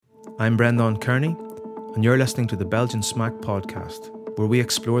I'm Brendan Kearney, and you're listening to the Belgian Smack podcast, where we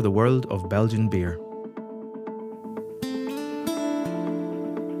explore the world of Belgian beer.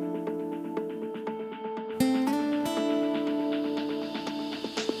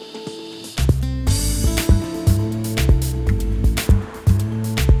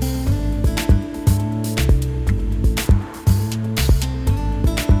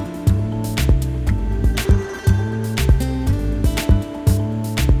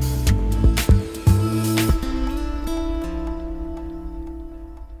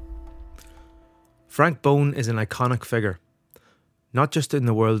 Frank Boon is an iconic figure, not just in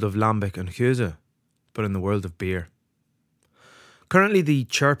the world of lambic and geuze, but in the world of beer. Currently the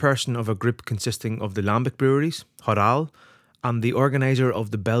chairperson of a group consisting of the lambic breweries, Horal, and the organiser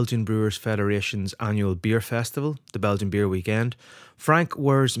of the Belgian Brewers Federation's annual beer festival, the Belgian Beer Weekend, Frank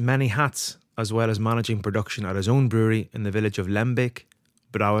wears many hats, as well as managing production at his own brewery in the village of Lembeek,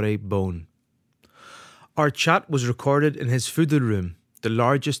 Brouwerij Boon. Our chat was recorded in his Voederroom, the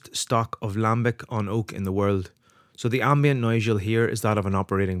largest stock of lambic on oak in the world, so the ambient noise you'll hear is that of an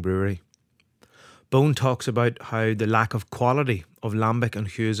operating brewery. Boon talks about how the lack of quality of lambic and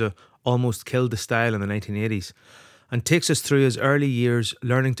geuze almost killed the style in the 1980s, and takes us through his early years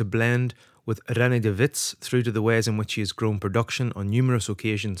learning to blend with René de Wits through to the ways in which he has grown production on numerous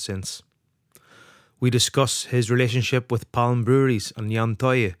occasions since. We discuss his relationship with Palm Breweries and Jan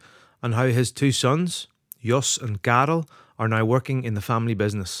Toye, and how his two sons, Jos and Karel, are now working in the family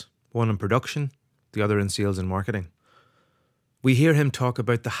business, one in production, the other in sales and marketing. We hear him talk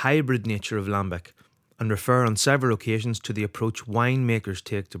about the hybrid nature of lambic and refer on several occasions to the approach winemakers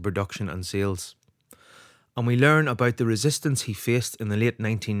take to production and sales. And we learn about the resistance he faced in the late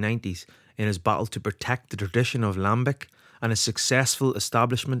 1990s in his battle to protect the tradition of lambic and his successful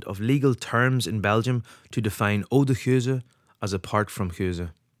establishment of legal terms in Belgium to define eau de geuze as apart from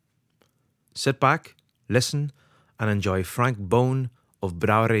geuze. Sit back, listen, and enjoy Frank Boon of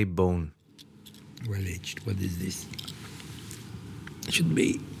Brouwerij Boon. Well aged, what is this? It should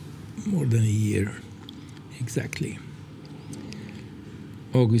be more than a year, exactly.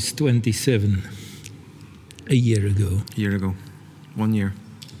 August 27, a year ago. 1 year.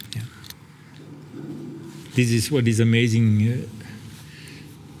 Yeah. This is what is amazing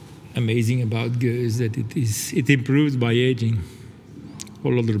about geuze, that it improves by aging.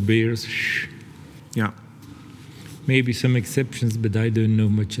 All other beers, Yeah. maybe some exceptions, but I don't know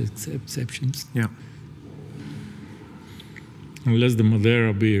much exceptions. Yeah. Unless the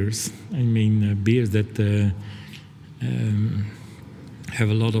Madeira beers. I mean, beers that have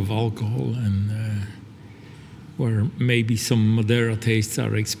a lot of alcohol and where maybe some Madeira tastes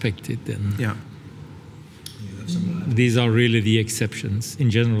are expected. And Yeah. these are really the exceptions.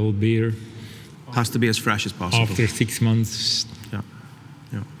 In general, beer Has to be as fresh as possible. after 6 months. Yeah.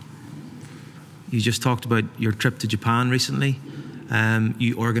 Yeah. You just talked about your trip to Japan recently.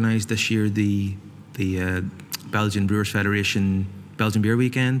 You organised this year the Belgian Brewers Federation Belgian Beer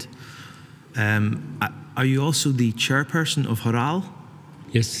Weekend. Are you also the chairperson of Horal?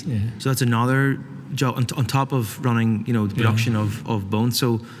 Yes, yeah. So that's another job on top of running, the production of Boon.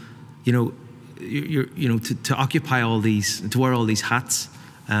 So, you're to occupy all these, to wear all these hats.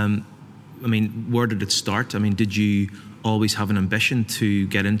 Where did it start? Did you always have an ambition to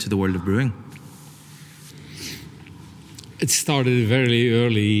get into the world of brewing? It started very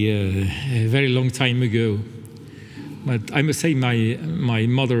early, a very long time ago. But I must say my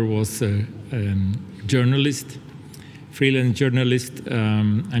mother was a journalist, freelance journalist,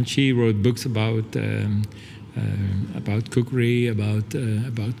 and she wrote books about cookery, about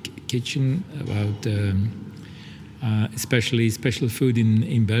kitchen, about especially special food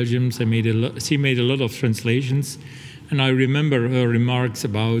in Belgium. So she made a lot of translations, and I remember her remarks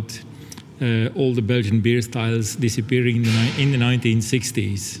about all the Belgian beer styles disappearing in the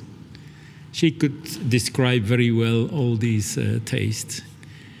 1960s. She could describe very well all these tastes.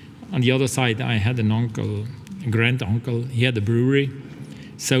 On the other side, I had an uncle, a grand uncle. He had a brewery,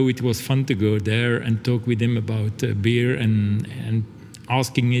 so it was fun to go there and talk with him about beer and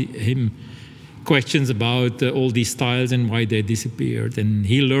asking him questions about all these styles and why they disappeared. And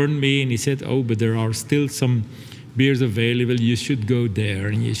he learned me, and he said, "Oh, but there are still some beers available. You should go there,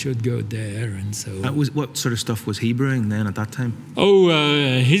 and you should go there." And so, what sort of stuff was he brewing then at that time?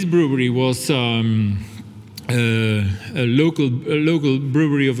 His brewery was a local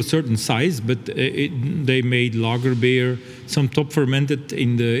brewery of a certain size, but they made lager beer, some top fermented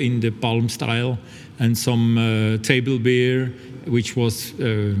in the palm style, and some table beer, which was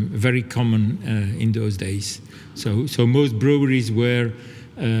very common in those days. So most breweries were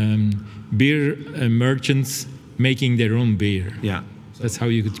beer merchants making their own beer. Yeah. That's how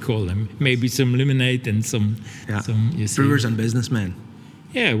you could call them. Maybe some lemonade and some you see. Brewers and businessmen.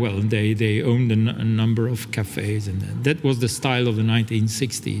 Yeah, well, they owned a number of cafes, and that was the style of the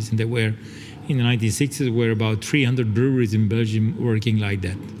 1960s. And in the 1960s, there were about 300 breweries in Belgium working like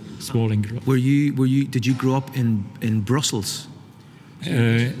that, small and grow. Did you grow up in Brussels?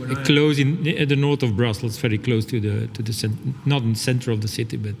 Close at the north of Brussels, very close to the not in the center of the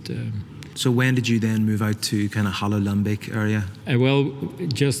city, but. So when did you then move out to kind of Halle Lambic area? Well,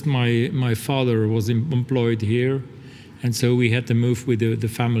 just my father was employed here. And so we had to move with the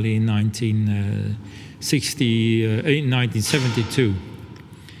family in 1972.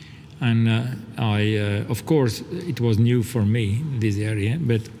 And of course, it was new for me, this area.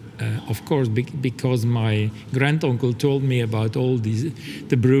 But of course, because my granduncle told me about all the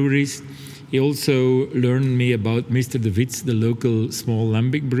breweries, he also learned me about Mr. De Wits, the local small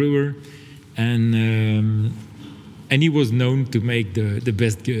lambic brewer. And he was known to make the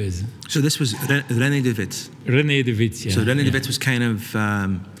best gueuze. So this was René De Wits? René De Wits, yeah. So René De Wits was kind of,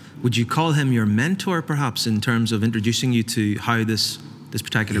 would you call him your mentor perhaps in terms of introducing you to how this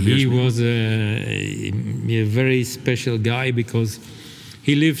particular beer? He was a very special guy because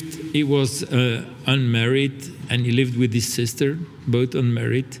he was unmarried and he lived with his sister, both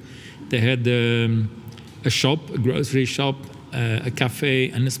unmarried. They had a shop, a grocery shop, a cafe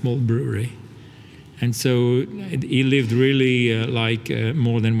and a small brewery. And so he lived really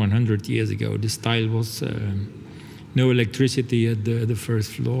more than 100 years ago. The style was no electricity at the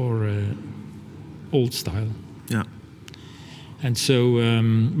first floor, old style. Yeah. And so,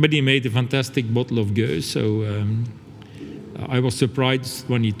 but he made a fantastic bottle of gueuze. So I was surprised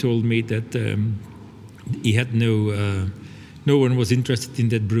when he told me that he had no one was interested in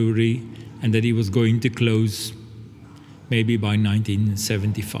that brewery, and that he was going to close. Maybe by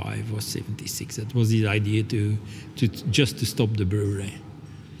 1975 or 76, that was his idea to stop the brewery.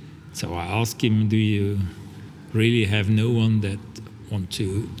 So I asked him, "Do you really have no one that want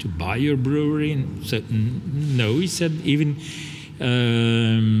to buy your brewery?" And he said, "No." He said, "Even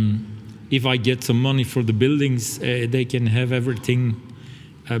if I get some money for the buildings, they can have everything."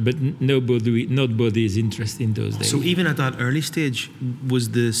 But nobody is interested in those days. So even at that early stage, was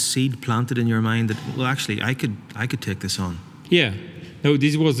the seed planted in your mind that, well, actually, I could take this on? Yeah. No,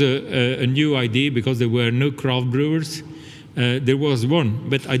 this was a new idea because there were no craft brewers. There was one,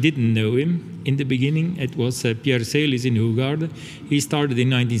 but I didn't know him in the beginning. It was Pierre Celis in Hoegaarden. He started in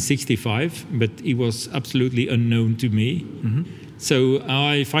 1965, but he was absolutely unknown to me. Mm-hmm. So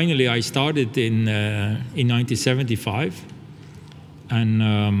I started in 1975. And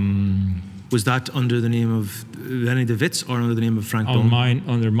was that under the name of René De Wits or under the name of Frank Boon?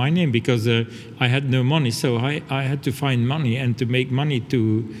 Under my name, because I had no money, so I had to find money and to make money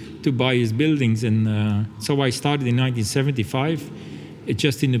to buy his buildings. And so I started in 1975,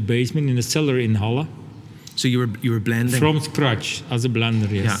 just in the basement, in the cellar in Halle. So you were blending? From scratch, as a blender,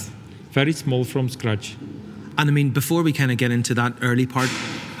 yes. Yeah. Very small, from scratch. And I mean, before we kind of get into that early part,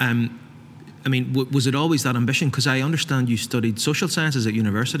 I mean, was it always that ambition? Because I understand you studied social sciences at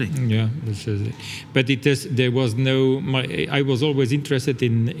university. Yeah, this is it. But there was no. I was always interested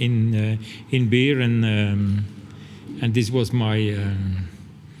in beer, and this was my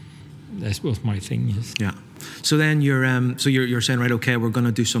thing. Yes. Yeah. So then you're saying, right, okay, we're going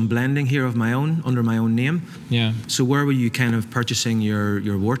to do some blending here of my own under my own name. Yeah. So where were you kind of purchasing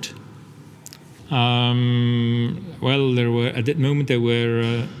your wort? Well, at that moment there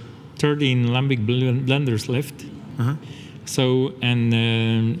were 13 lambic blenders left. Uh-huh. So, and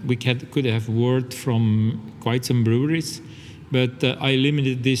we could have wort from quite some breweries, but I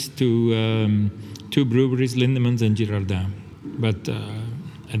limited this to 2 breweries, Lindemans and Girardin. But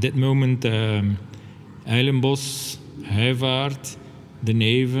at that moment, Eilenbos, Hevaart, De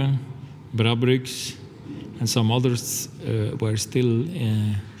Neve, Brabrugs, and some others were still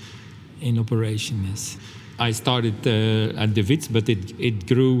in operation, yes. I started at De Wits, but it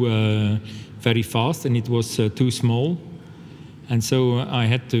grew very fast, and it was too small. And so I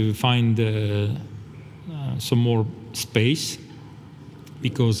had to find some more space,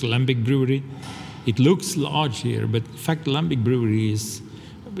 because Lambic Brewery, it looks large here, but in fact Lambic brewers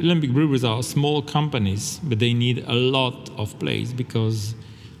are small companies, but they need a lot of place, because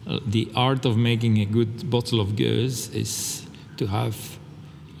the art of making a good bottle of gueuze is to have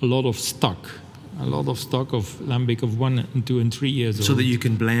a lot of stock of lambic of 1 and 2 and 3 years old. So that you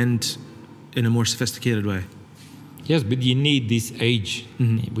can blend in a more sophisticated way. Yes, but you need this age.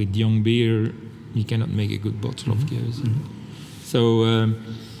 Mm-hmm. With young beer, you cannot make a good bottle of gueuze. Mm-hmm. So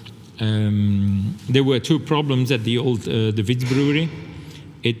there were 2 problems at the old De Wits brewery.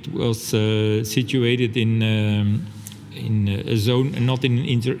 It was situated in a zone, not in an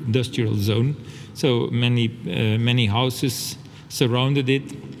industrial zone. So many houses surrounded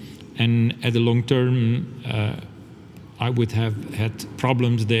it, and at the long term, I would have had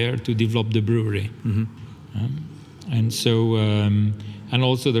problems there to develop the brewery. And so, and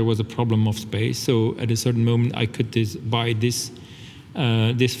also there was a problem of space. So at a certain moment, I could buy this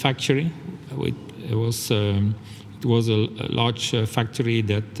factory. It was a large factory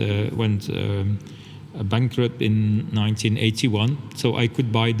that went bankrupt in 1981. So I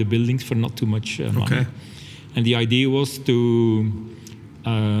could buy the buildings for not too much money. Okay. And the idea was to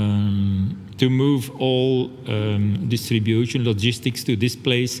move all distribution, logistics to this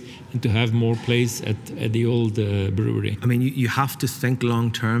place, and to have more place at the old brewery. I mean, you have to think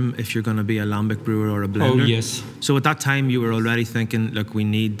long term if you're going to be a lambic brewer or a blender. Oh, yes. So at that time, you were already thinking, look, we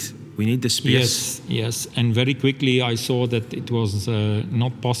need the space. Yes. And very quickly, I saw that it was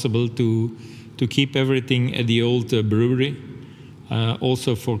not possible to keep everything at the old brewery.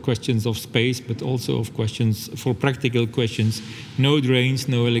 Also for questions of space, but also for practical questions. No drains,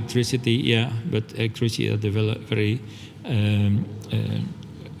 no electricity, but electricity at a very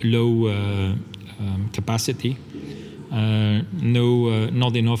low capacity.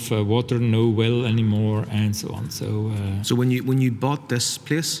 Not enough water, no well anymore, and so on. So when you bought this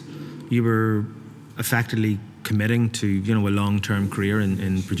place, you were effectively committing to a long-term career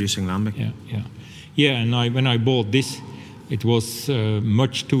in producing lambic. Yeah. And when I bought this, it was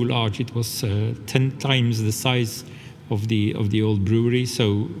much too large. It was 10 times the size of the old brewery.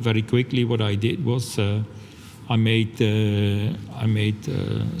 So very quickly, what I did was I made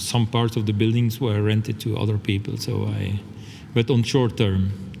some parts of the buildings were rented to other people. But on short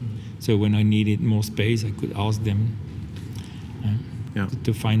term. So when I needed more space, I could ask them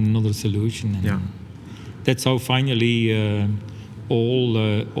to find another solution. And that's how finally.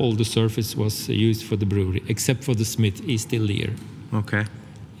 All the surface was used for the brewery, except for the smith. He's still here. Okay.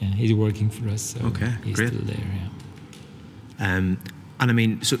 Yeah, he's working for us. So okay, he's great. Still there. Yeah. And I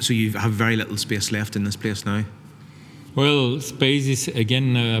mean, so you have very little space left in this place now. Well, space is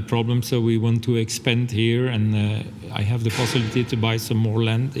again a problem. So we want to expand here, and I have the possibility to buy some more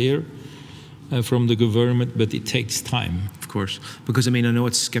land here from the government, but it takes time. Of course, because I mean, I know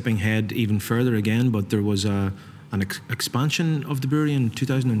it's skipping ahead even further again, but there was an expansion of the brewery in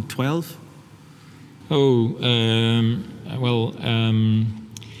 2012?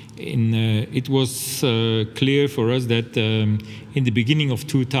 It was clear for us that in the beginning of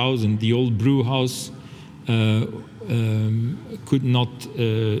 2000, the old brew house could not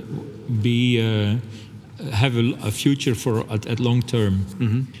have a future at long term.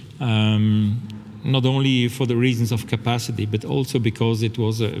 Not only for the reasons of capacity, but also because it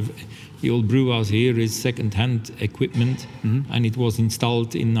was the old brew house here is second-hand equipment, and it was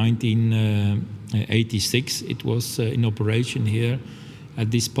installed in 1986. It was in operation here at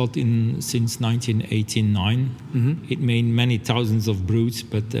this spot since 1989. It made many thousands of brews,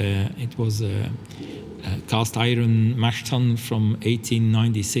 but it was a cast iron mash tun from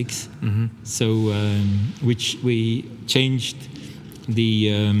 1896. So, which we changed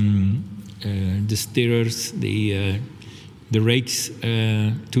the stirrers, the rakes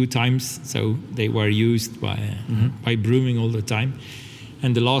 2 times, so they were used by brewing all the time.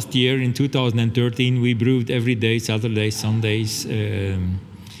 And the last year, in 2013, we brewed every day, Saturdays, Sundays,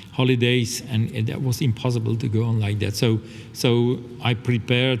 holidays, and that was impossible to go on like that. So I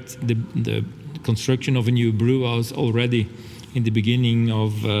prepared the construction of a new brew house already in the beginning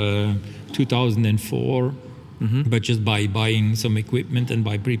of 2004. But just by buying some equipment and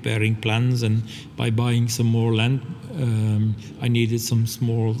by preparing plans and by buying some more land, I needed some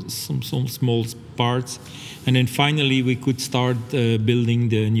small parts, and then finally we could start building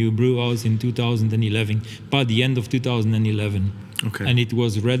the new brew house in 2011. By the end of 2011, and it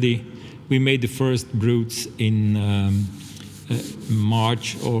was ready. We made the first brews in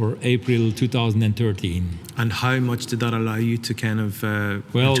March or April 2013. And how much did that allow you to kind of, in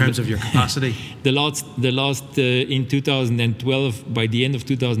terms of your capacity? The last in 2012, by the end of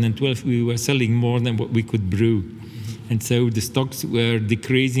 2012, we were selling more than what we could brew. And so the stocks were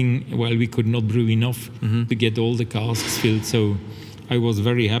decreasing while we could not brew enough to get all the casks filled. So I was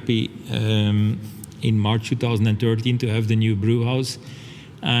very happy in March 2013 to have the new brew house.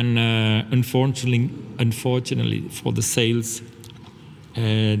 And unfortunately for the sales,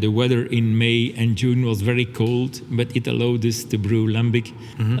 the weather in May and June was very cold, but it allowed us to brew lambic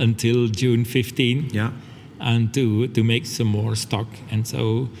until June 15, and to make some more stock. And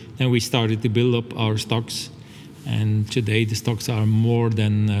so then we started to build up our stocks, and today the stocks are more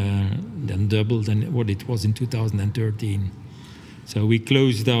than double than what it was in 2013. So we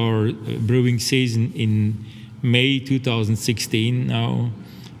closed our brewing season in May 2016 now,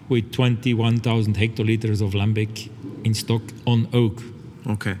 with 21,000 hectoliters of lambic in stock on oak.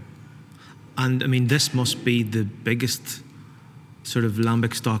 Okay. And I mean, this must be the biggest sort of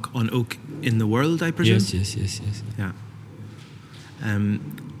lambic stock on oak in the world, I presume? Yes. Yeah.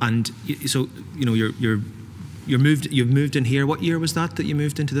 And so, you know, you've moved in here. What year was that you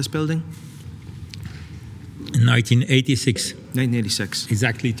moved into this building? 1986. 1986.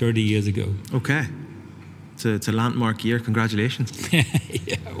 Exactly 30 years ago. Okay. It's a landmark year. Congratulations. Yeah,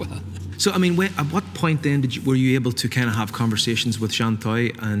 well. So, I mean, at what point then were you able to kind of have conversations with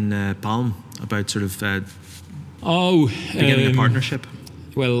Chantoy and Palm about sort of beginning a partnership?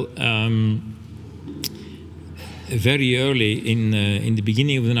 Well, very early in the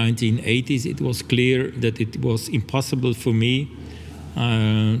beginning of the 1980s, it was clear that it was impossible for me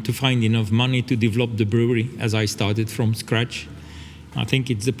to find enough money to develop the brewery as I started from scratch. I think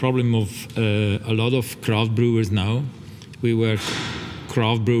it's the problem of a lot of craft brewers now. We were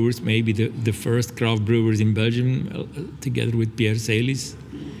craft brewers, maybe the first craft brewers in Belgium, together with Pierre Celis,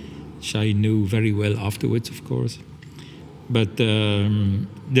 which I knew very well afterwards, of course. But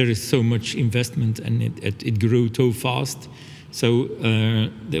there is so much investment, and it grew so fast. So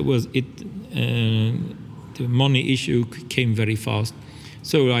the money issue came very fast.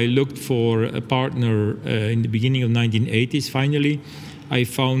 So I looked for a partner in the beginning of 1980s. Finally, I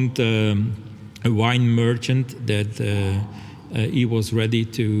found a wine merchant that he was ready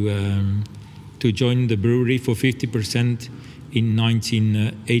to join the brewery for 50% in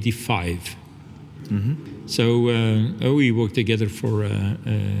 1985. Mm-hmm. So we worked together for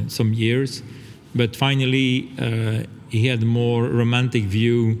some years, but finally he had a more romantic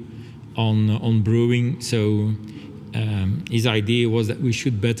view on brewing. So his idea was that we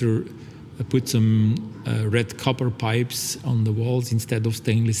should better put some red copper pipes on the walls instead of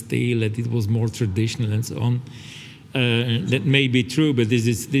stainless steel, that it was more traditional and so on. That may be true, but this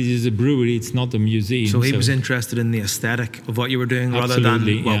is a brewery, it's not a museum. So he was interested in the aesthetic of what you were doing rather than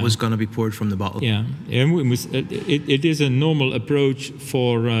what was going to be poured from the bottle. Yeah, it is a normal approach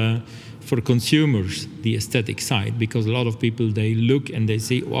for consumers, the aesthetic side, because a lot of people, they look and they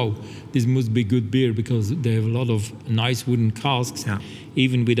say, wow, this must be good beer, because they have a lot of nice wooden casks,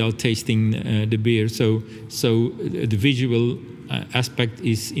 even without tasting the beer. So the visual aspect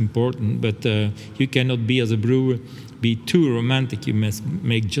is important, but you cannot be, as a brewer, be too romantic. You must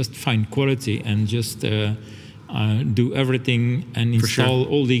make just fine quality and just do everything and install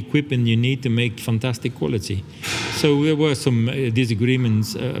all the equipment you need to make fantastic quality. So there were some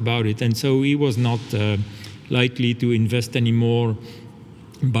disagreements about it, and so he was not likely to invest anymore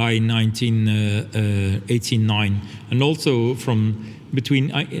by 1989. And also from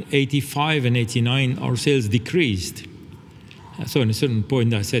between 85 and 89, our sales decreased. So at a certain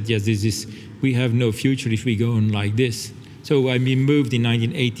point I said, yes, we have no future if we go on like this. So I moved in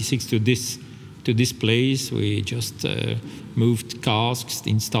 1986 to this place. We just moved casks,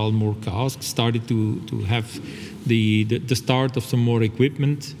 installed more casks, started to have the start of some more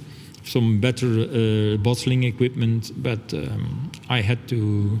equipment, some better bottling equipment, but I had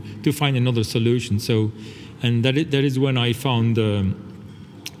to find another solution. So, and that is when I found,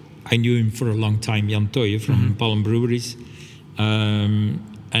 I knew him for a long time, Jan Toye from Palm Breweries.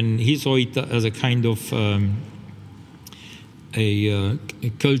 And he saw it as a kind of a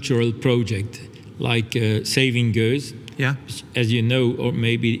cultural project, like saving goes. Yeah. As you know, or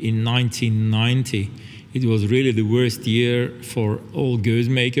maybe in 1990, it was really the worst year for all goes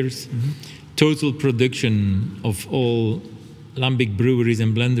makers. Mm-hmm. Total production of all lambic breweries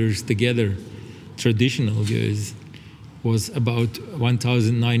and blenders together, traditional goes, was about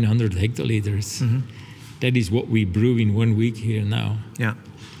 1,900 hectoliters. Mm-hmm. That is what we brew in 1 week here now. Yeah.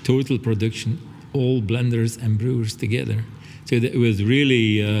 Total production, all blenders and brewers together. So it was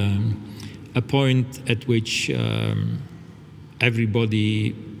really a point at which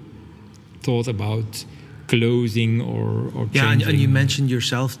everybody thought about closing or changing. Yeah, and you mentioned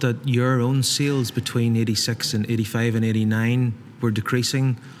yourself that your own sales between 86 and 85 and 89 were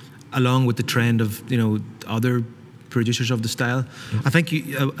decreasing, along with the trend of other producers of the style. Yeah. I think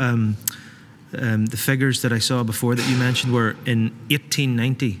you. The figures that I saw before that you mentioned were in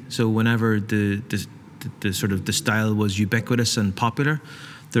 1890. So whenever the sort of the style was ubiquitous and popular,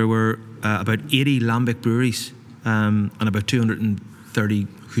 there were about 80 lambic breweries and about 230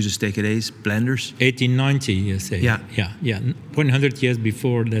 Days blenders. 1890, you say? Yeah. 100 years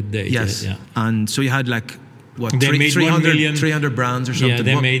before that date. Yes. Yeah. And so you had like what, they made 300 brands or something?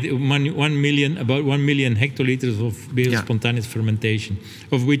 Yeah, they made about 1 million hectoliters of beer spontaneous fermentation,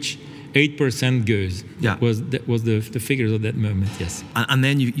 of which 8% goes. Yeah. That was the figures of that moment. Yes. And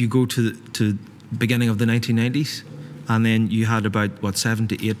then you go to beginning of the 1990s, and then you had about 7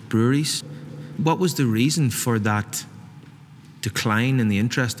 to 8 breweries. What was the reason for that decline in the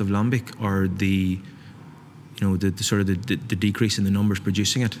interest of lambic, or the decrease in the numbers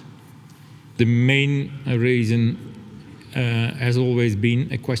producing it? The main reason has always been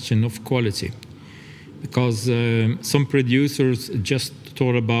a question of quality, because some producers just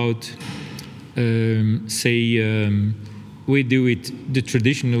thought about, we do it the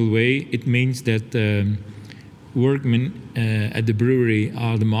traditional way. It means that workmen at the brewery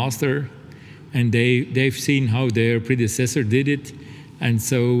are the master, and they've seen how their predecessor did it, and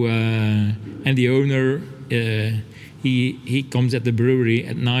so and the owner he comes at the brewery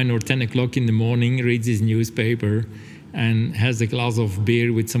at 9 or 10 o'clock in the morning, reads his newspaper, and has a glass of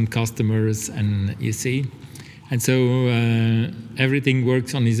beer with some customers, and you see, and so everything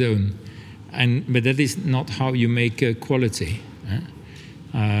works on his own, but that is not how you make quality.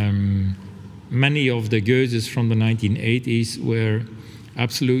 Many of the Geuses from the 1980s were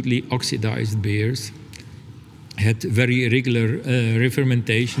absolutely oxidized beers, had very irregular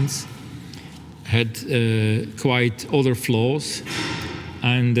refermentations, had quite other flaws,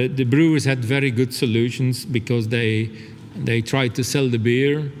 and the brewers had very good solutions, because they tried to sell the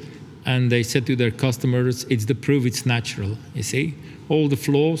beer, and they said to their customers, it's the proof it's natural, you see. All the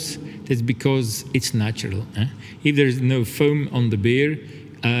flaws, that's because it's natural. If there is no foam on the beer,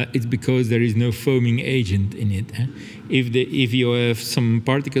 it's because there is no foaming agent in it. If you have some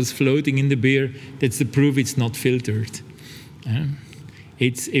particles floating in the beer, that's the proof it's not filtered.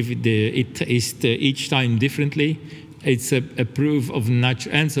 It tastes each time differently, it's a proof of nature,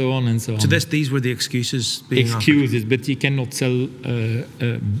 and so on and so on. So these were the excuses being excuses, offered. But you cannot sell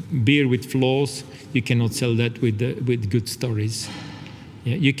beer with flaws. You cannot sell that with good stories.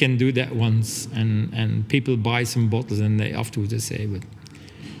 Yeah, you can do that once, and people buy some bottles, and they afterwards say, "But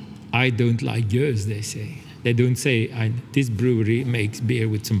I don't like Gueuse." They say. They don't say, "This brewery makes beer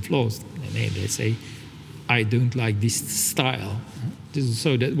with some flaws." They say, "I don't like this style."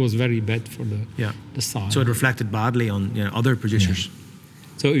 So that was very bad for the style. So it reflected badly on other producers. Yeah.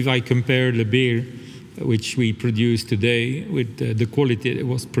 So if I compare the beer which we produce today with the quality that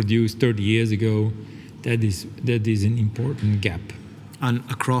was produced 30 years ago, that is an important gap. And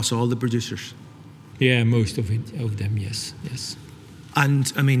across all the producers? Yeah, most of them, yes.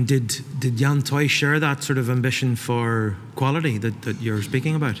 And I mean, did Jan Toy share that sort of ambition for quality that you're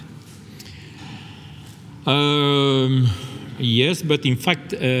speaking about? Yes, but in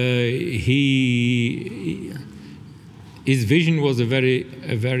fact, his vision was a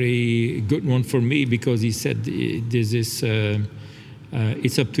very good one for me, because he said, "This is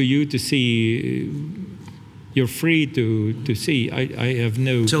it's up to you to see. You're free to see. I have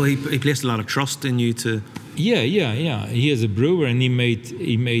no." So he placed a lot of trust in you to. Yeah. He is a brewer, and he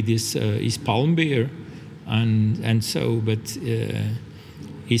made his palm beer, and so, but.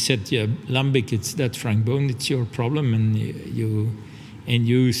 He said, "Yeah, lambic, it's that Frank Boon. It's your problem, and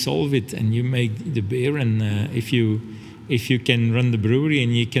you solve it, and you make the beer. And if you can run the brewery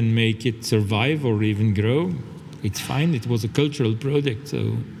and you can make it survive or even grow, it's fine." It was a cultural project,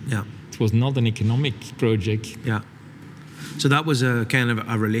 so it was not an economic project. Yeah. So that was a kind of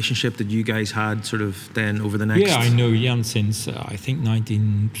a relationship that you guys had, sort of then over the next. Yeah, I know Jan since I think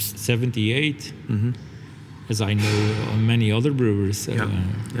 1978. Mm-hmm. As I know many other brewers. So,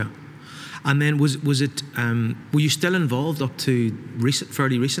 yeah. And then was it? Were you still involved up to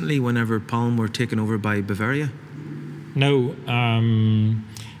fairly recently, whenever Palm were taken over by Bavaria? No,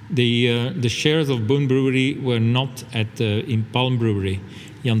 the shares of Boon Brewery were not in Palm Brewery.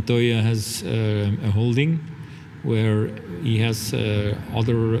 Jan Toye has a holding where he has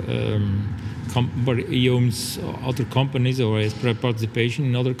he owns other companies, or has participation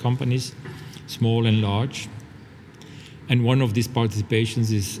in other companies, small and large. And one of these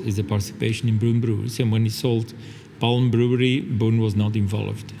participations is a participation in Boon Breweries. And when he sold Palm Brewery, Boon was not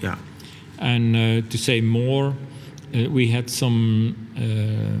involved. Yeah. And to say more, we had some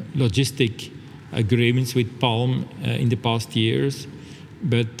logistic agreements with Palm in the past years.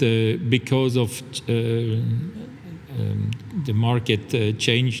 But because of the market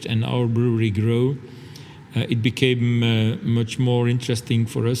changed and our brewery grew, it became much more interesting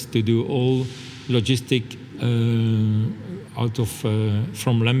for us to do all logistic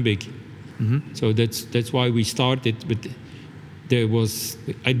from Lambic. Mm-hmm. So that's why we started. But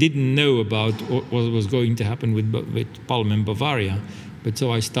I didn't know about what was going to happen with Palm and Bavaria. But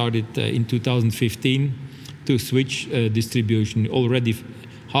so I started in 2015 to switch distribution. Already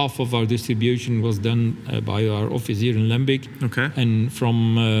half of our distribution was done by our office here in Lambic. Okay. And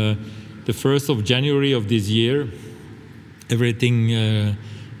from the 1st of January of this year, everything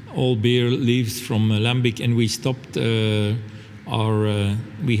all beer leaves from lambic, and we stopped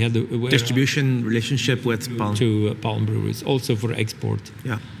we had a distribution relationship with Palm to Palm breweries, also for export.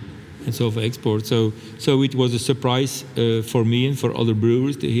 Yeah. And so for export, so it was a surprise for me and for other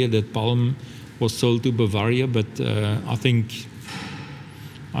brewers to hear that Palm was sold to Bavaria. But I think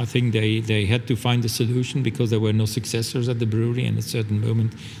they had to find a solution because there were no successors at the brewery. And at a certain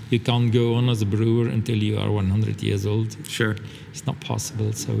moment, you can't go on as a brewer until you are 100 years old. Sure, it's not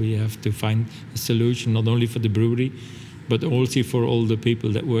possible. So we have to find a solution not only for the brewery, but also for all the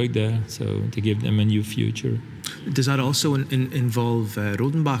people that work there, so to give them a new future. Does that also involve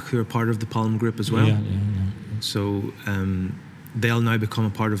Rodenbach, who are part of the Palm Group as well? Yeah. So they'll now become a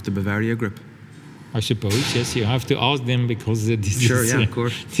part of the Bavaria Group? I suppose, yes. You have to ask them because this sure, is... yeah, of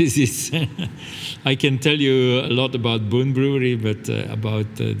course. This is... I can tell you a lot about Boon Brewery, but about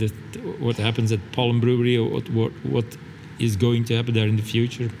what happens at Palm Brewery, or what is going to happen there in the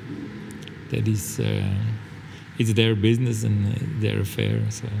future, that is... it's their business and their affair.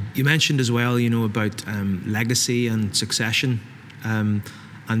 So. You mentioned as well, about legacy and succession,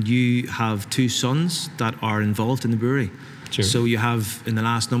 and you have 2 sons that are involved in the brewery. Sure. So you have, in the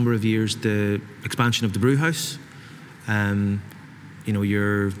last number of years, the expansion of the brew house.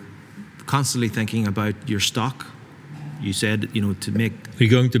 You're constantly thinking about your stock. You said, to make... We're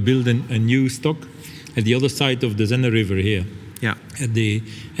going to build a new stock at the other side of the Zender River here. Yeah. At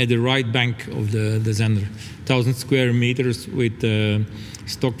the right bank of the Zender. 1,000 square meters with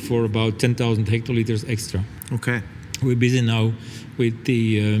stock for about 10,000 hectoliters extra. Okay. We're busy now with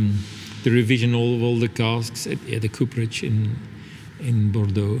the revision of all the casks at the cooperage in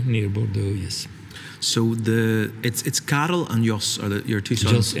Bordeaux, near Bordeaux, yes. So it's Karel and Jos are your 2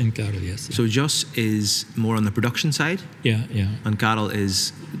 sons? Jos and Karel, yes. So Jos is more on the production side? Yeah. And Karel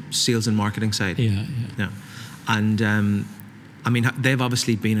is sales and marketing side? Yeah. And they've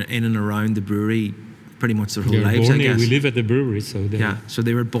obviously been in and around the brewery pretty much their whole lives, born I guess. Here. We live at the brewery, so so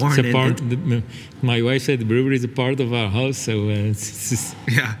they were born in... My wife said the brewery is a part of our house, so...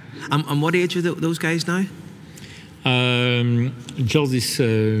 Yeah. And what age are those guys now? Jos is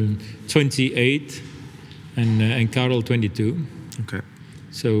 28 and Karel 22. Okay.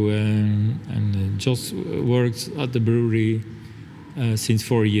 So, Jos works at the brewery since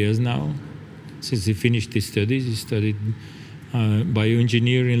 4 years now. Since he finished his studies, he studied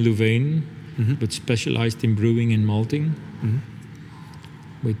bioengineer in Louvain, but specialized in brewing and malting.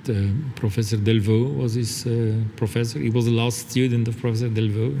 With Professor Delvaux was his professor. He was the last student of Professor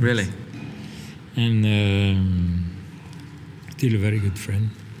Delvaux. Really? And still a very good friend.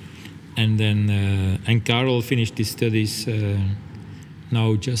 And then Karel finished his studies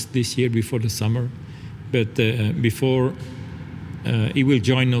now just this year before the summer. But before he will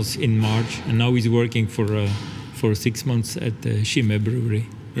join us in March, and now he's working for 6 months at the Chimay Brewery.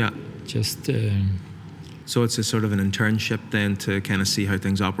 Yeah. Just. So it's a sort of an internship then to kind of see how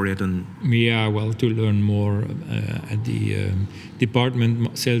things operate and... Yeah, well, to learn more at the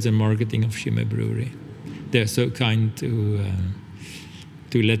department sales and marketing of Chimay Brewery. They're so kind to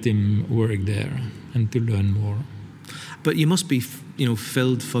let him work there and to learn more. But you must be,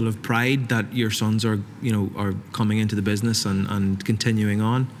 filled full of pride that your sons are coming into the business and continuing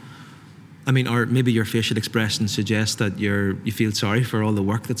on. I mean, or maybe your facial expression suggests that you feel sorry for all the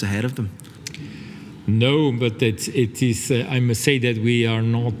work that's ahead of them. No, but it is. I must say that we are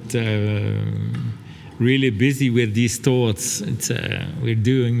not really busy with these thoughts. We're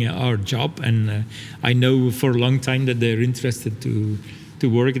doing our job, and I know for a long time that they're interested to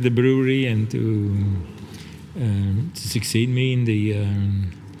work at the brewery and to succeed me in the.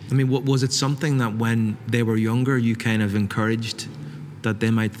 I mean, was it something that when they were younger you kind of encouraged that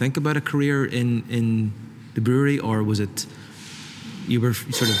they might think about a career in the brewery, or was it you were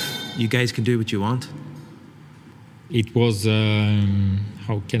sort of, you guys can do what you want? It was,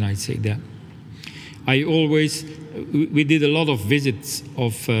 how can I say that? We did a lot of visits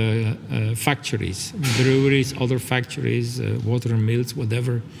of factories, breweries, other factories, water mills,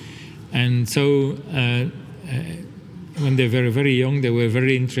 whatever. And so when they were very young, they were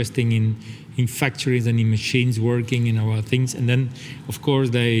very interested in factories and in machines working in our things. And then, of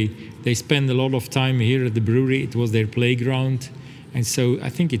course, they spend a lot of time here at the brewery. It was their playground. And so I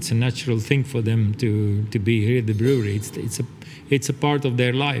think it's a natural thing for them to be here at the brewery. It's a part of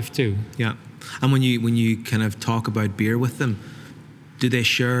their life too. Yeah. And when you kind of talk about beer with them, do they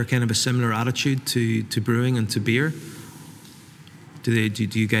share kind of a similar attitude to brewing and to beer? Do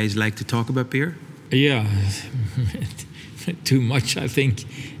you guys like to talk about beer? Yeah, too much, I think.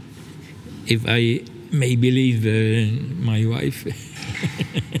 If I may believe my wife.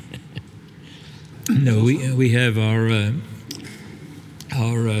 No, we have our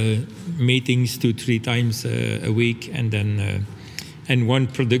our meetings 2-3 times a week, and then and one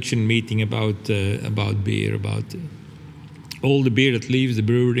production meeting about beer, about all the beer that leaves the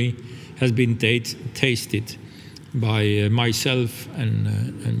brewery has been tasted by myself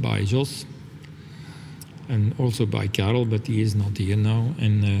and by Jos, and also by Karel, but he is not here now.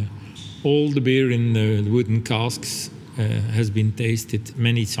 And all the beer in the wooden casks has been tasted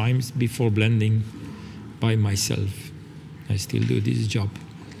many times before blending by myself. I still do this job,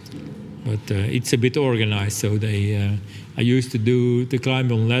 but it's a bit organized. So I used to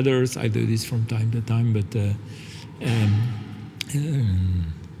climb on ladders. I do this from time to time, but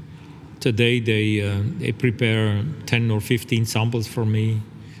today they prepare 10 or 15 samples for me.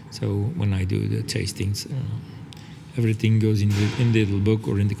 So when I do the tastings, everything goes in the little book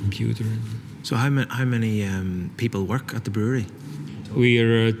or in the computer. So how many people work at the brewery? We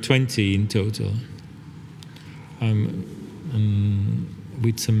are 20 in total.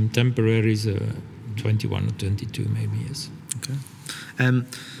 With some temporaries, 21 or 22 maybe, yes. Okay.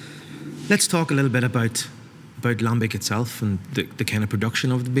 Let's talk a little bit about Lambic itself and the kind of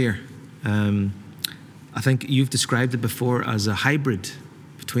production of the beer. I think you've described it before as a hybrid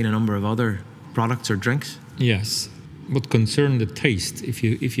between a number of other products or drinks. Yes. What concerns the taste, if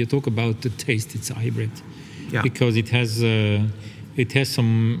you talk about the taste, it's a hybrid, because it has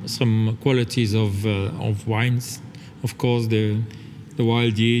some qualities of wines. Of course, the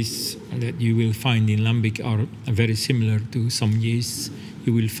wild yeasts that you will find in Lambic are very similar to some yeasts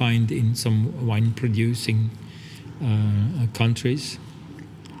you will find in some wine-producing countries,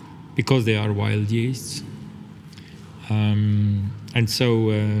 because they are wild yeasts. And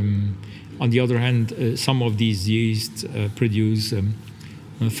so, on the other hand, some of these yeasts produce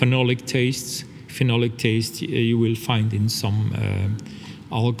phenolic tastes. Phenolic taste you will find in some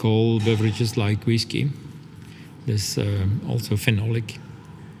alcohol beverages like whiskey. There's also phenolic.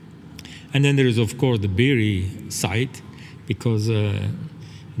 And then there is, of course, the beery side, because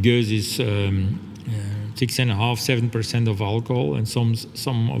Gueuze is 6.5-7% of alcohol, and some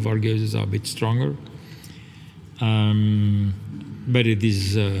of our Gueuzes are a bit stronger. But it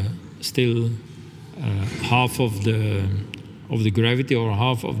is still half of the gravity or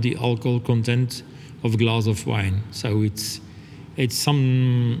half of the alcohol content of a glass of wine. So it's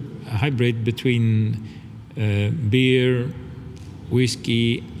some hybrid between beer,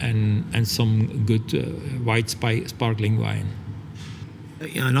 whiskey, and some good white sparkling wine.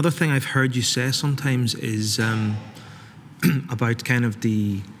 Another thing I've heard you say sometimes is about kind of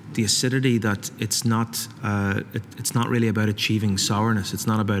the acidity, that it's not really about achieving sourness. It's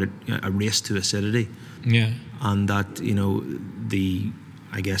not about a race to acidity. Yeah. And that the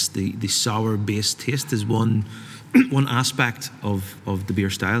sour based taste is one aspect of the beer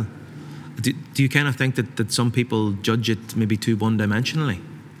style. Do you kind of think that some people judge it maybe too one-dimensionally?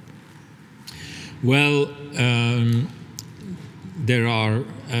 Well, there are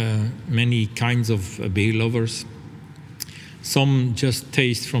many kinds of beer lovers. Some just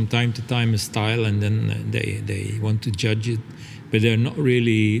taste from time to time a style, and then they want to judge it, but they're not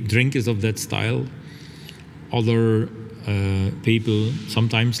really drinkers of that style. Other people,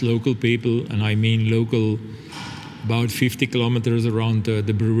 sometimes local people, and I mean local, about 50 kilometers around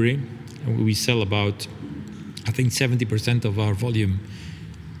the brewery. We sell about, I think, 70% of our volume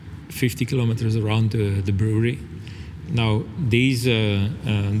 50 kilometers around the brewery. Now, these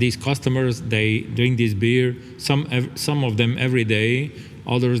customers, they drink this beer, some of them every day,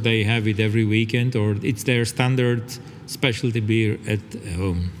 others they have it every weekend, or it's their standard specialty beer at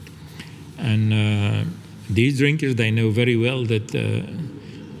home. And these drinkers, they know very well that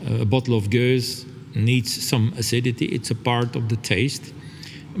a bottle of Gueuze needs some acidity. It's a part of the taste,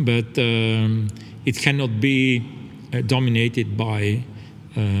 but it cannot be dominated by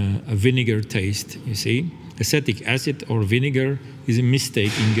a vinegar taste, you see. Acetic acid or vinegar is a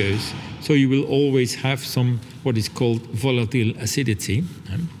mistake in Gueuze. So you will always have some what is called volatile acidity,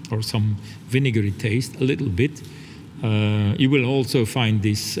 or some vinegary taste, a little bit. You will also find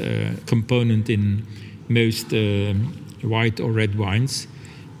this component in most white or red wines.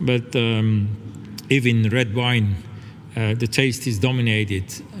 But even red wine, the taste is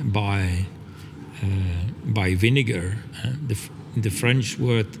dominated by vinegar. The French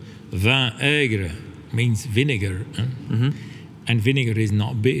word vin aigre means vinegar. Mm-hmm. And vinegar is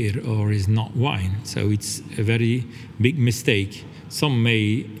not beer or is not wine. So it's a very big mistake. Some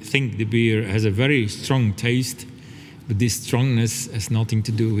may think the beer has a very strong taste, but this strongness has nothing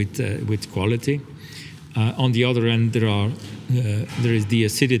to do with quality. On the other end, there is the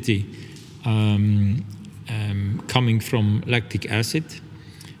acidity coming from lactic acid.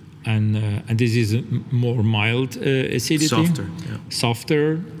 and this is a more mild acidity,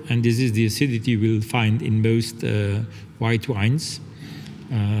 softer, and this is the acidity we'll find in most white wines.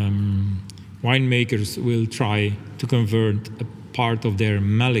 Winemakers will try to convert a part of their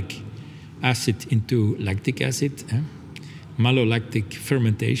malic acid into lactic acid. Malolactic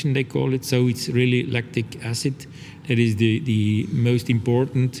fermentation, they call it. So it's really lactic acid that is the most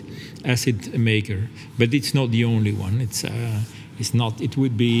important acid maker. But it's not the only one. It's not. It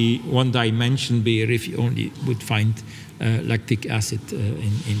would be one-dimension beer if you only would find lactic acid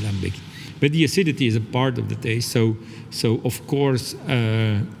in lambic. But the acidity is a part of the taste. So of course,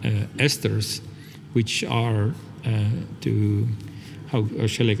 esters, which are how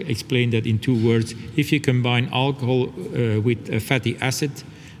shall I explain that in 2 words? If you combine alcohol with a fatty acid,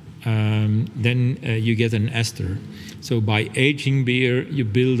 then you get an ester. So by aging beer, you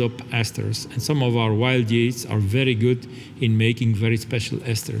build up esters. And some of our wild yeasts are very good in making very special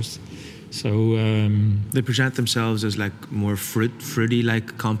esters. So they present themselves as like more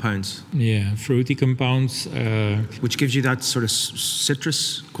fruity-like compounds. Yeah, fruity compounds. Which gives you that sort of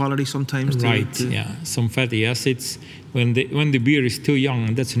citrus quality sometimes. Right. Yeah, some fatty acids. When the beer is too young,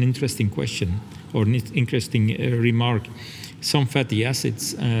 and that's an interesting question or an interesting remark. Some fatty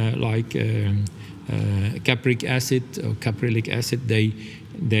acids like capric acid or caprylic acid, they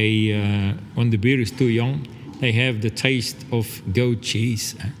when the beer is too young, they have the taste of goat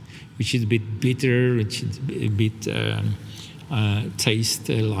cheese, which is a bit bitter, which is a bit taste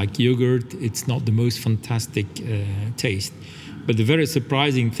like yogurt. It's not the most fantastic taste. But the very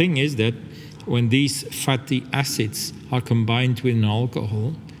surprising thing is that when these fatty acids are combined with an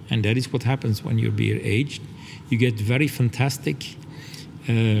alcohol, and that is what happens when your beer aged, you get very fantastic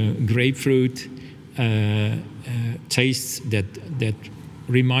grapefruit tastes that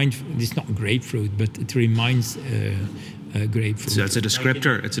remind. It's not grapefruit, but it reminds grapefruit. So it's a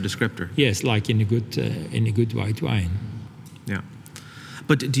descriptor. It's a descriptor. Yes, like in a good white wine. Yeah,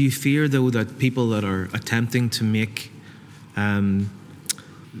 but do you fear though that people that are attempting to make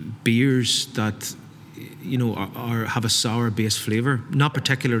beers that have a sour base flavour, not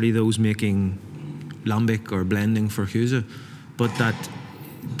particularly those making lambic or blending for Huze, but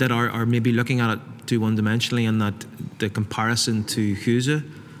that are maybe looking at it too one-dimensionally, and that the comparison to Huze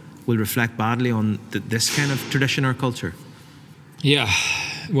will reflect badly on this kind of tradition or culture? Yeah,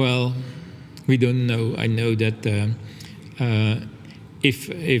 well, we don't know. I know that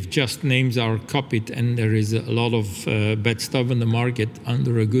if just names are copied and there is a lot of bad stuff on the market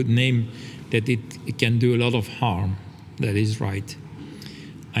under a good name, that it can do a lot of harm. That is right.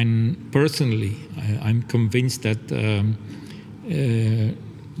 And personally, I'm convinced that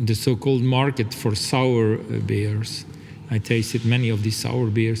the so-called market for sour beers, I tasted many of these sour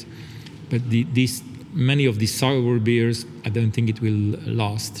beers, but many of these sour beers, I don't think it will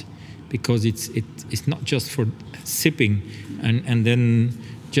last, because it's not just for sipping and then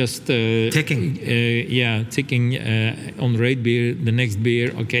just ticking. Ticking on red beer, the next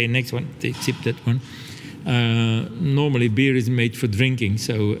beer, okay, next one, sip that one. Normally, beer is made for drinking,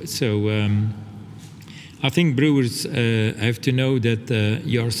 so I think brewers have to know that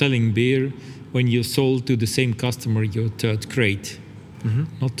you are selling beer when you sold to the same customer your third crate,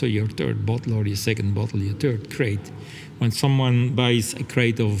 not to your third bottle or your second bottle, your third crate. When someone buys a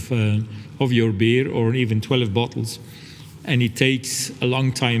crate of your beer, or even 12 bottles, and it takes a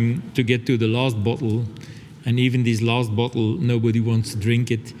long time to get to the last bottle, and even this last bottle nobody wants to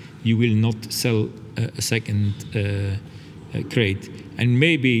drink it, you will not sell a second crate. And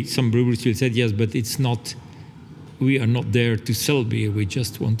maybe some brewers will say, yes, but we are not there to sell beer, we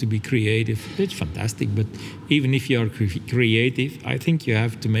just want to be creative. It's fantastic, but even if you are creative, I think you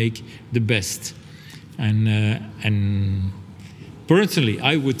have to make the best. And personally,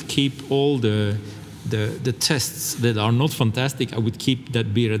 I would keep all the tests that are not fantastic. I would keep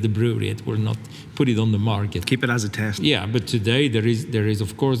that beer at the brewery. It will not put it on the market. Keep it as a test. Yeah, but today there is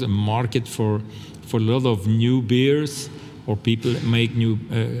of course a market for a lot of new beers, or people make new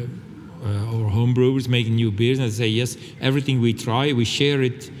or home brewers making new beers, and they say, yes, everything we try, we share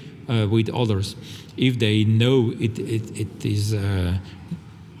it with others. If they know it is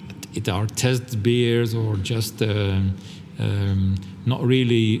it are test beers or just not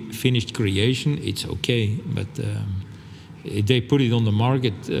really finished creation, it's okay. But if they put it on the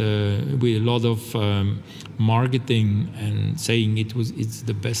market with a lot of marketing and saying it's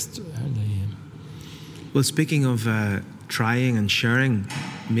the best. Well, speaking of trying and sharing,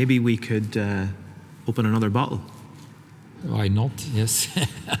 maybe we could open another bottle. Why not? Yes.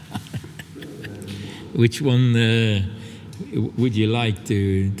 Which one would you like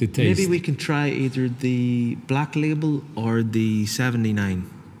to taste? Maybe we can try either the Black Label or the 79.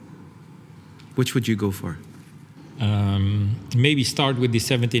 Which would you go for? Maybe start with the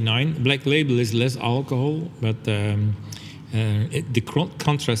 79. Black Label is less alcohol, but the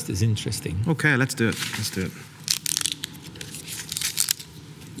contrast is interesting. Okay, let's do it.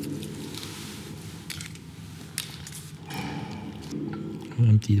 I'll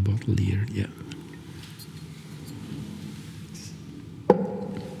empty the bottle here, yeah.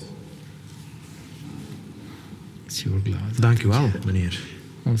 It's your glass. Dank u wel, meneer.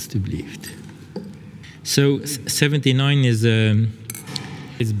 Alsjeblieft. So 79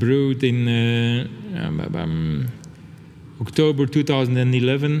 is brewed in October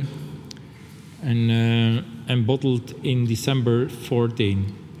 2011 and bottled in December 14.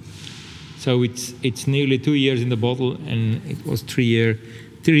 So it's nearly 2 years in the bottle, and it was 3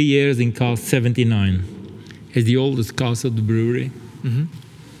 years in cask 79. It's the oldest cask of the brewery,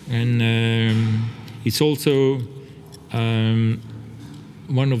 and it's also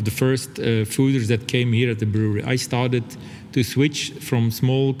one of the first foeders that came here at the brewery. I started to switch from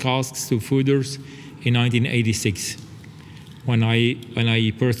small casks to foeders in 1986 when I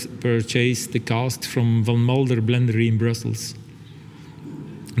purchased the cask from Van Mulder Blendery in Brussels.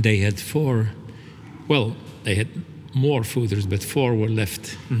 They had they had more foeders, but 4 were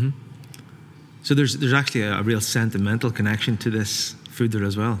left. So there's actually a real sentimental connection to this foeder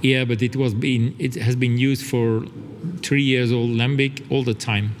as well. Yeah, but it has been used for 3 years old lambic all the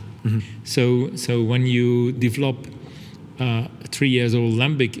time. So when you develop 3 years old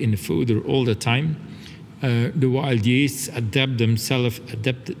lambic in the foeder all the time, the wild yeasts adapt themselves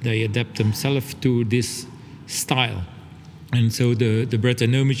to this style. And so the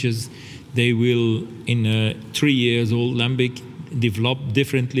Brettanomyces, they will, in a 3 years old lambic, develop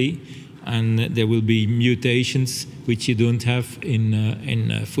differently, and there will be mutations which you don't have in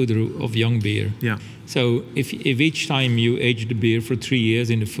foeder of young beer. Yeah. So if each time you age the beer for 3 years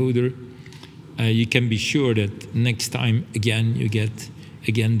in the foeder, you can be sure that next time again you get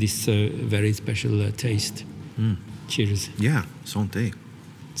this very special taste. Cheers. Yeah, santé.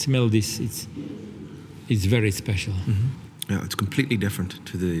 Smell this. It's very special. Yeah, it's completely different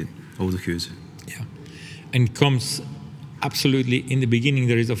to the Oude Geuze. Yeah, and comes absolutely in the beginning.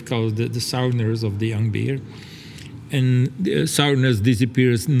 There is of course the sourness of the young beer, and the sourness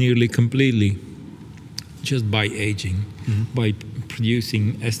disappears nearly completely just by aging, by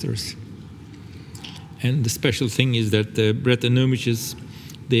producing esters. And the special thing is that the Brettanomyces,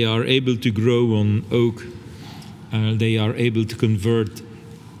 they are able to grow on oak. They are able to convert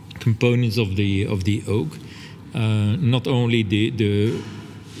components of the oak. Not only to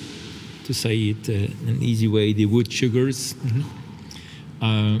say it an easy way, the wood sugars,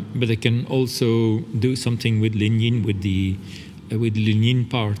 but they can also do something with lignin, with the lignin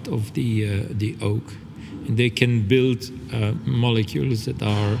part of the oak, and they can build molecules that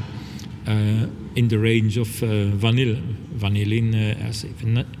are in the range of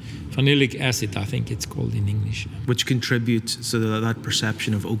vanillic acid, I think it's called in English, which contributes so that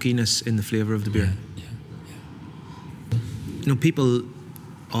perception of oakiness in the flavour of the beer. Yeah. You know, people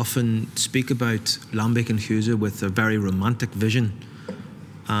often speak about lambic and Geuze with a very romantic vision,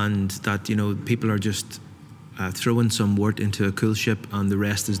 and that, you know, people are just throwing some wort into a cool ship and the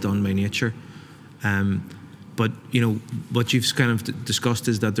rest is done by nature. But, you know, what you've kind of discussed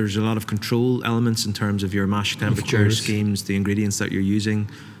is that there's a lot of control elements in terms of your mash temperature schemes, the ingredients that you're using,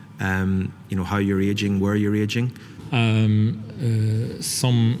 you know, how you're aging, where you're aging.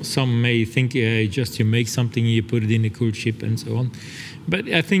 Some may think just you make something, you put it in a cool ship and so on. But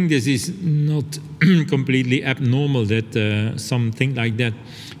I think this is not completely abnormal that something like that.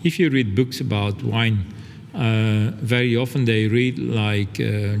 If you read books about wine, very often they read like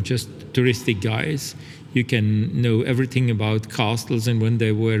just touristic guys. You can know everything about castles and when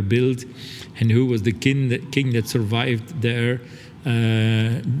they were built and who was the king that survived there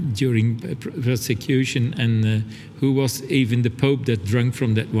during persecution, and who was even the Pope that drank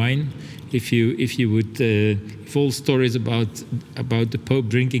from that wine. If all stories about the Pope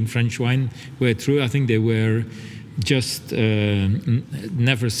drinking French wine were true, I think they were just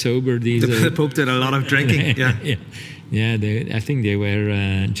never sober. The Pope did a lot of drinking. Yeah. I think they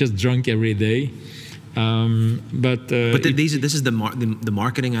were just drunk every day. But this is the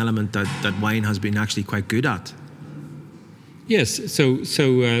marketing element that wine has been actually quite good at. Yes, so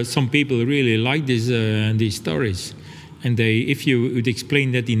some people really like these stories, And if you would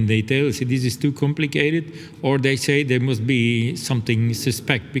explain that in detail, say this is too complicated, or they say there must be something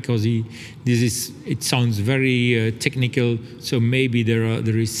suspect because it sounds very technical, so maybe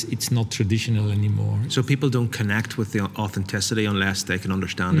it's not traditional anymore. So people don't connect with the authenticity unless they can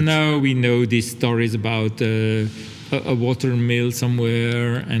understand it. No, we know these stories about a water mill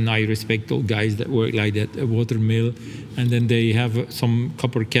somewhere, and I respect all guys that work like that, a water mill, and then they have some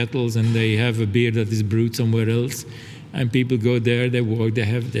copper kettles and they have a beer that is brewed somewhere else. And people go there, they work,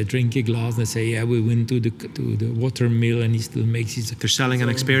 they drink a glass, and they say, "Yeah, we went to the water mill, and he still makes his." They're selling an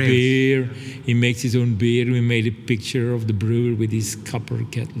experience. Beer. He makes his own beer. We made a picture of the brewer with his copper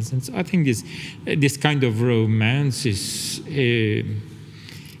kettles, and so I think this kind of romance is,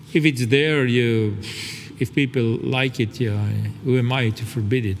 if it's there, if people like it, who am I to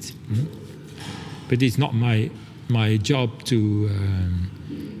forbid it? But it's not my job to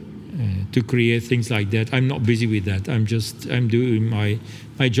create things like that. I'm not busy with that. I'm doing my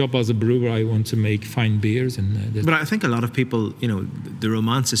job as a brewer. I want to make fine beers, but I think a lot of people, the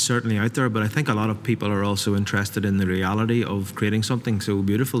romance is certainly out there, but I think a lot of people are also interested in the reality of creating something so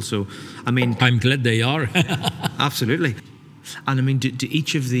beautiful. So, I mean, I'm glad they are. Absolutely. And I mean, do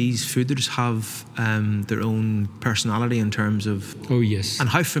each of these fooders have their own personality in terms of? Oh yes. And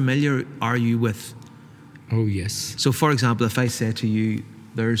how familiar are you with? Oh yes. So, for example, if I say to you,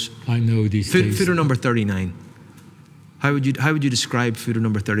 I know these fooder number 39. How would you describe fooder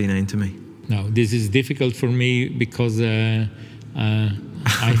number 39 to me? No, this is difficult for me because I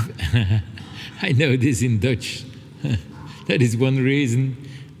I know this in Dutch. That is one reason.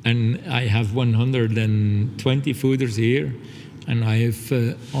 And I have 120 fooders here, and I have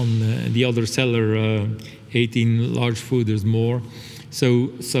on the other cellar 18 large fooders more. So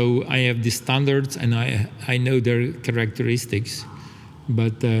I have the standards, and I know their characteristics.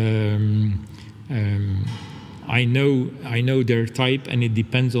 But I know their type, and it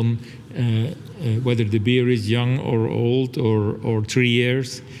depends on whether the beer is young or old or 3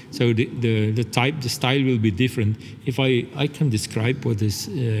 years. So the type, the style will be different. If I can describe what is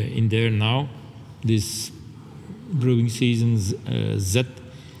in there now, this brewing season's Z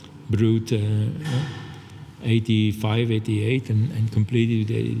brewed 85, 88 and completed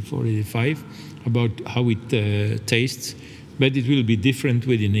 84, 85, about how it tastes. But it will be different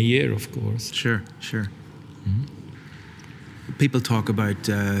within a year, of course. Sure. Mm-hmm. People talk about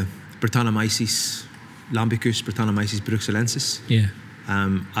Brettanomyces lambicus, Brettanomyces bruxellensis,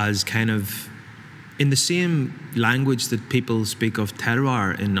 as kind of in the same language that people speak of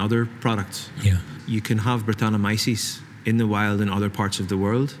terroir in other products. Yeah. You can have Brettanomyces in the wild in other parts of the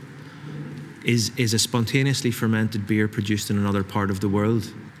world. Is a spontaneously fermented beer produced in another part of the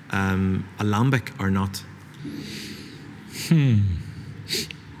world a lambic or not?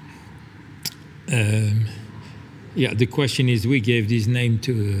 The question is, we gave this name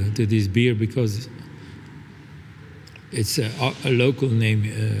to this beer because it's a local name.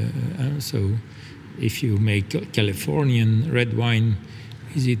 So if you make Californian red wine,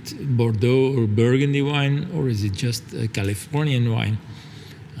 is it Bordeaux or Burgundy wine, or is it just a Californian wine?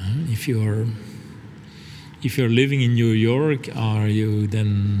 If you're living in New York,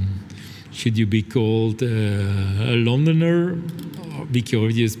 should you be called a Londoner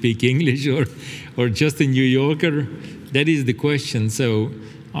because you speak English, or just a New Yorker? That is the question. So,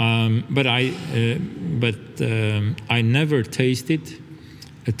 but I never tasted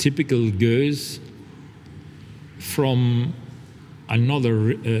a typical gueuze from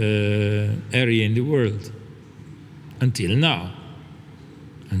another area in the world until now.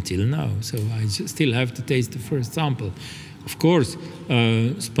 So I still have to taste the first sample. Of course,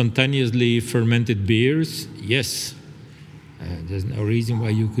 spontaneously fermented beers, yes. There's no reason why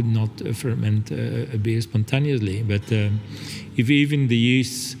you could not ferment a beer spontaneously. But if even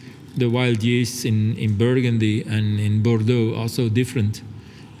the wild yeasts in Burgundy and in Bordeaux are so different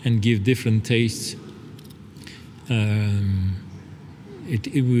and give different tastes,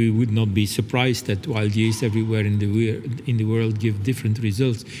 we would not be surprised that wild yeast everywhere in the world give different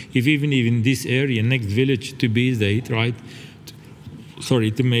results. If even in this area, next village to Bees, they tried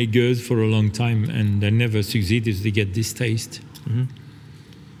to make gueuze for a long time, and they never succeeded to get this taste. Mm-hmm.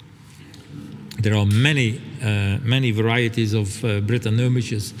 There are many varieties of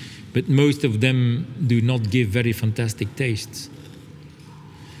Brettanomyces, but most of them do not give very fantastic tastes.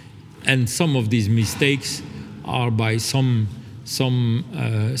 And some of these mistakes are by some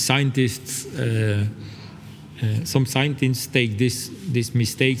scientists. Some scientists take these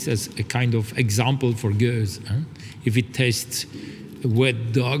mistakes as a kind of example for gueuze. If it tastes a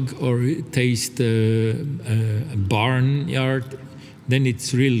wet dog or it tastes a barnyard, then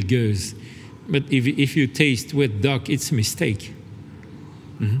it's real gueuze. but if you taste wet duck, it's a mistake.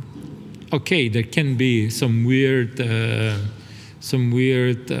 Okay, there can be some weird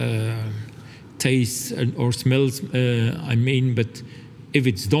tastes or smells. But if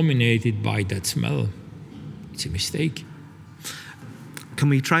it's dominated by that smell, it's a mistake. Can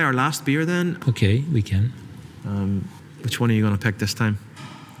we try our last beer then? Okay, we can. Which one are you going to pick this time?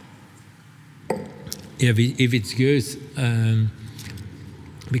 Yeah, if it's goes,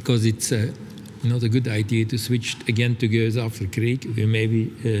 because it's not a good idea to switch again to goes after Creek. We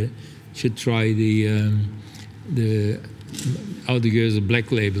maybe should try the Oude Goes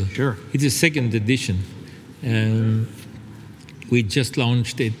Black Label. Sure. It's a second edition. We just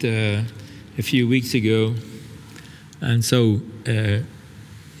launched it a few weeks ago, and so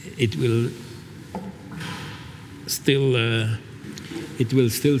it will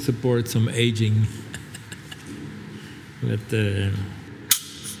still support some aging. But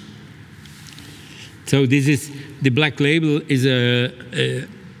so this is the Black Label is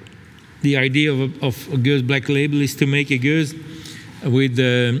the idea of a goose Black Label is to make a goose with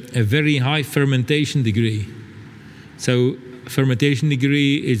a very high fermentation degree. So fermentation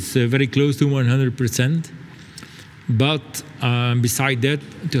degree is very close to 100%. But beside that,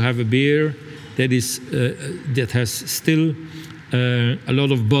 to have a beer that has still a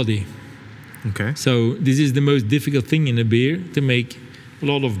lot of body. Okay. So this is the most difficult thing in a beer, to make a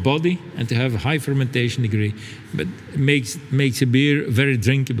lot of body and to have a high fermentation degree. But it makes a beer very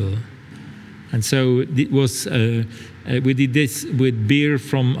drinkable. And so it was we did this with beer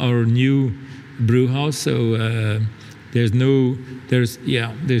from our new brew house. So there's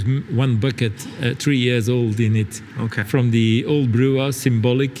one bucket 3 years old in it. Okay. From the old brew house,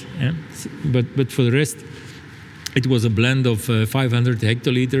 symbolic. Yeah? But for the rest, it was a blend of 500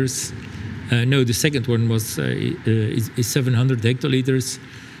 hectoliters. No, the second one was is 700 hectoliters,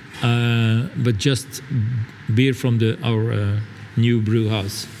 but just beer from our new brew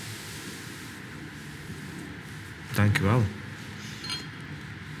house. Thank you, Al.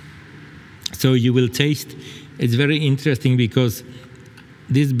 So you will taste. It's very interesting because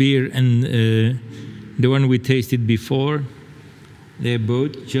this beer and the one we tasted before, they're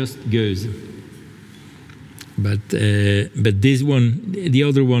both just goes. But this one, the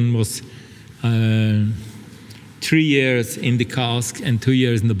other one was 3 years in the cask and 2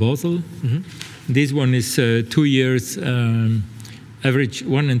 years in the bottle. Mm-hmm. This one is 2 years average,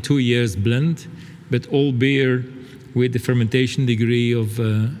 1 and 2 years blend, but all beer with the fermentation degree of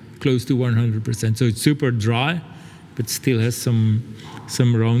close to 100%. So it's super dry, but still has some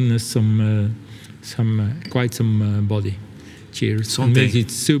roundness, quite some body. Cheers. And makes it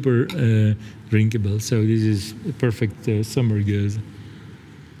super drinkable. So this is a perfect summer goes.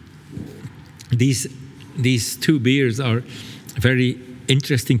 These two beers are very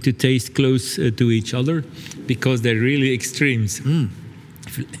interesting to taste close to each other because they're really extremes.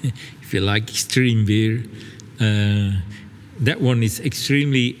 If you like extreme beer, that one is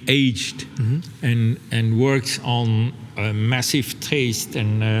extremely aged and works on a massive taste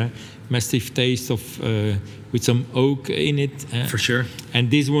and massive taste of with some oak in it. For sure.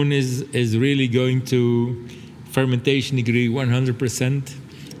 And this one is really going to fermentation degree 100%.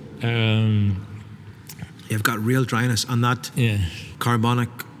 You've got real dryness, and that carbonic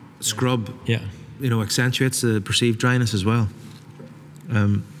scrub, accentuates the perceived dryness as well.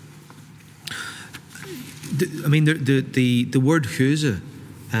 The word Huze,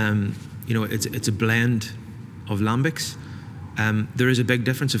 it's a blend of lambics. There is a big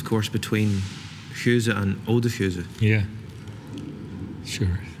difference, of course, between Huze and Oude Huze. Yeah,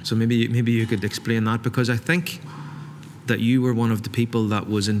 sure. So maybe you could explain that, because I think that you were one of the people that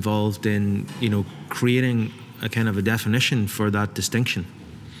was involved in, creating a kind of a definition for that distinction.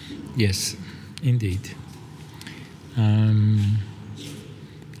 Yes, indeed.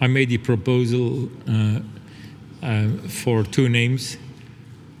 I made the proposal for two names.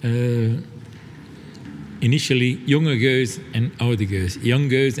 Initially, Jonge Geus and Oude Geus, young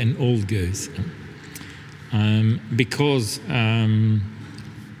Geus and old Geus. Because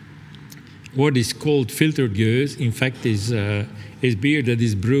what is called filtered Geus, in fact, is beer that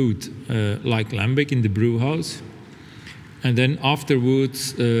is brewed like lambic in the brew house, and then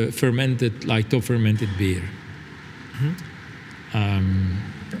afterwards fermented like top fermented beer. Mm-hmm.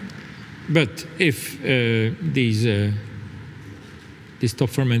 But if this top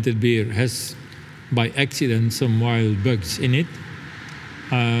fermented beer has by accident some wild bugs in it,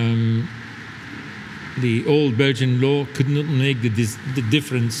 the old Belgian law could not make the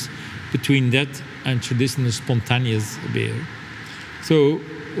difference between that and traditional spontaneous beer. So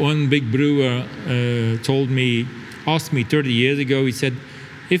one big brewer asked me 30 years ago, he said,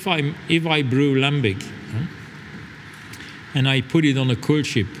 if I brew lambic, and I put it on a cool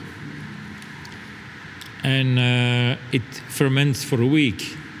ship, and it ferments for a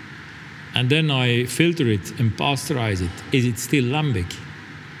week, and then I filter it and pasteurize it, is it still lambic?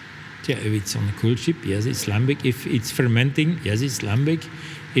 Yeah, if it's on a cool ship, yes, it's lambic. If it's fermenting, yes, it's lambic.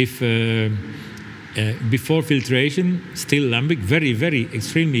 If before filtration, still lambic, very, very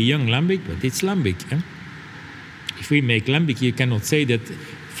extremely young lambic, but it's lambic. If we make lambic, you cannot say that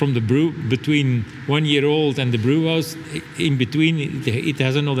from the brew, between 1 year old and the brew house, in between it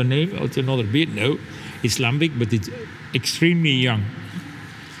has another name, it's another beer. No, it's lambic, but it's extremely young.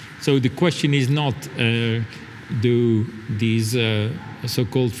 So the question is not, do these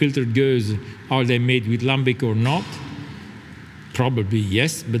so-called filtered gueuze, are they made with lambic or not? Probably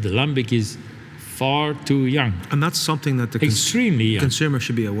yes, but the lambic is far too young. And that's something that the extremely young consumer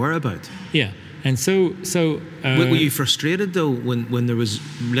should be aware about. Yeah, and so were you frustrated though when there was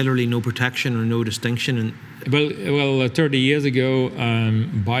literally no protection or no distinction? And well, 30 years ago,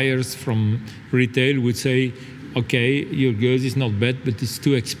 buyers from retail would say, okay, your gueuze is not bad, but it's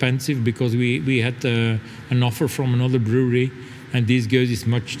too expensive because we had an offer from another brewery, and this gueuze is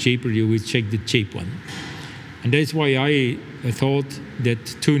much cheaper. You will check the cheap one. And that's why I thought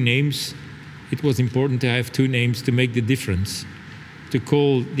that it was important to have two names to make the difference. To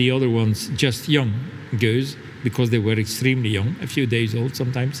call the other ones just young gueuze, because they were extremely young, a few days old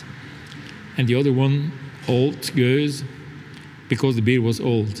sometimes. And the other one, old gueuze, because the beer was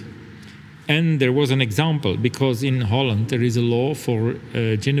old. And there was an example, because in Holland there is a law for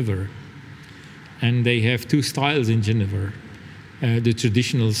Genever. And they have two styles in Genever. The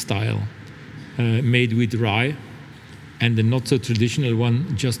traditional style, made with rye, and the not so traditional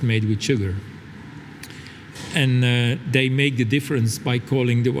one just made with sugar. And they make the difference by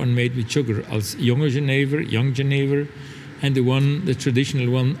calling the one made with sugar as young Genever, and the traditional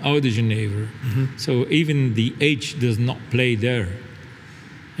one, oude Genever. Mm-hmm. So even the age does not play there.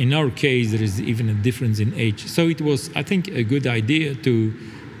 In our case, there is even a difference in age. So it was, I think, a good idea to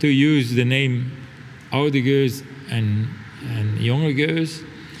use the name oude gueuze and younger gueuze.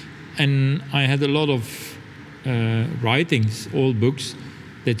 And I had a lot of writings, old books,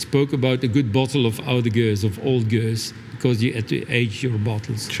 that spoke about a good bottle of oude gueuze, of old gueuze, because you had to age your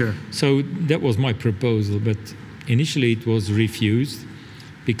bottles. Sure. So that was my proposal, but initially it was refused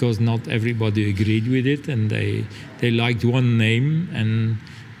because not everybody agreed with it, and they liked one name, and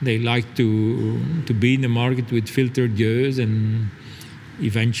they liked to be in the market with filtered gueuze, and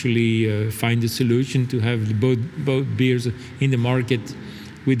eventually find a solution to have both beers in the market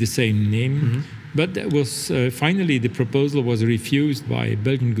with the same name. Mm-hmm. But that was finally the proposal was refused by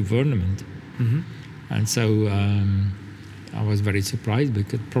Belgian government. Mm-hmm. And so I was very surprised,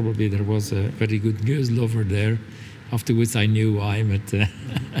 because probably there was a very good gueuze lover there. Afterwards I knew why, but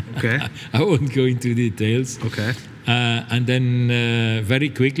okay. I won't go into details. Okay. And then very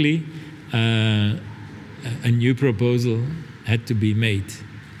quickly a new proposal had to be made.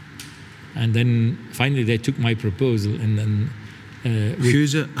 And then finally they took my proposal, and then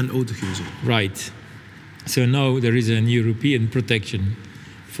gueuze and oude gueuze. Right. So now there is an European protection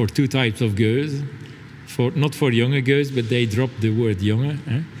for two types of gueuze, not for younger gueuze, but they dropped the word younger,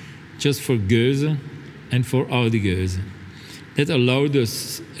 just for gueuze and for oude gueuze. That allowed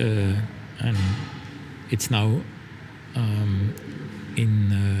us, and it's now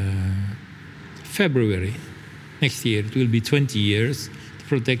in February next year, it will be 20 years, the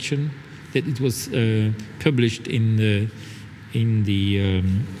protection, that it was published in the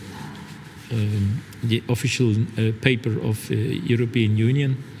official paper of European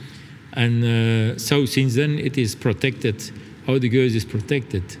Union. And so since then it is protected, oude gueuze is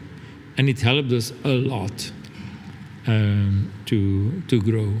protected. And it helped us a lot to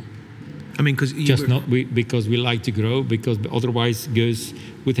grow. I mean, because we like to grow, because otherwise gueuze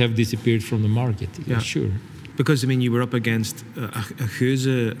would have disappeared from the market, yeah. Sure. Because I mean, you were up against a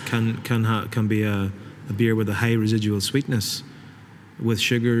gueuze can be a beer with a high residual sweetness, with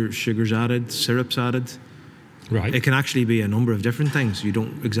sugars added, syrups added. Right. It can actually be a number of different things. You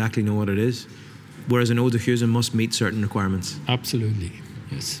don't exactly know what it is. Whereas an oude gueuze must meet certain requirements. Absolutely,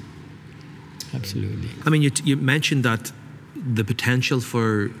 yes. Absolutely. I mean, you mentioned that the potential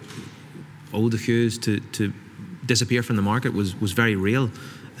for oude gueuze to disappear from the market was very real.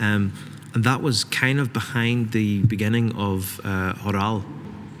 And that was kind of behind the beginning of Horal.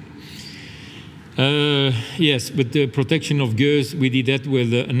 Yes, but the protection of gueuze, we did that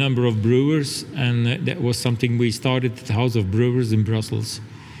with a number of brewers, and that was something we started at the House of Brewers in Brussels.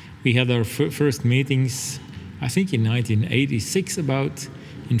 We had our first meetings, I think in 1986 about,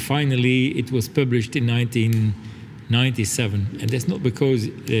 and finally it was published in 19 97, and that's not because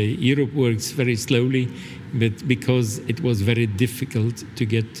Europe works very slowly, but because it was very difficult to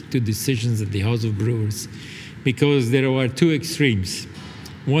get to decisions at the House of Brewers, because there were two extremes.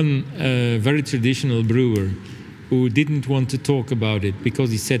 One very traditional brewer who didn't want to talk about it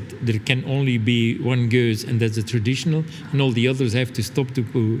because he said there can only be one goose and that's a traditional, and all the others have to stop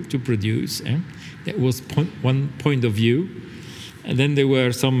to produce. That was one point of view. And then there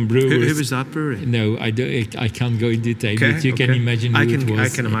were some brewers. Who was that brewery? No, I can't go in detail, but you can imagine who it was. I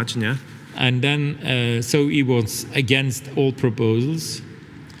can imagine, yeah. And then, so he was against all proposals.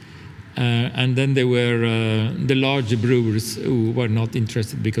 And then there were the larger brewers who were not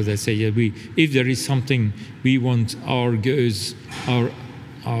interested because they say, yeah, if there is something we want our goes, our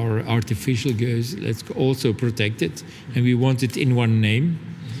artificial goes, let's also protect it, and we want it in one name.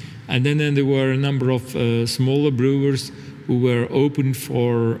 And then there were a number of smaller brewers who were open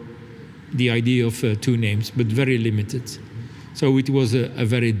for the idea of two names, but very limited. So it was a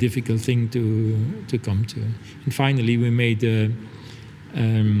very difficult thing to come to. And finally, we made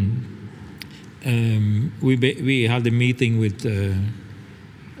we had a meeting with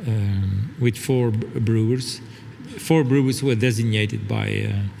 4 brewers. 4 brewers were designated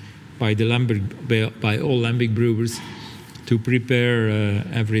by all Lambic brewers to prepare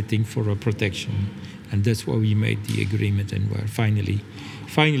everything for a protection, and that's why we made the agreement. And where finally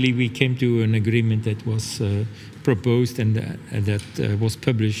we came to an agreement that was proposed and that was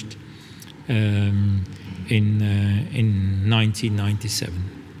published in 1997.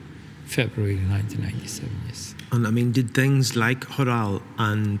 February 1997, yes. And I mean, did things like Horal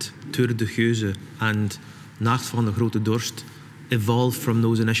and Tour de Geuze and Nacht van de Grote Dorst evolve from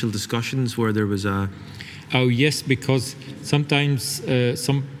those initial discussions where there was a... Oh yes, because sometimes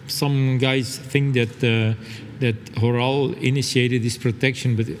some guys think that Horal initiated this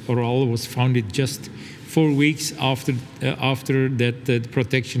protection, but Horal was founded just 4 weeks after that the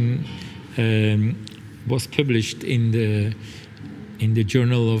protection was published in the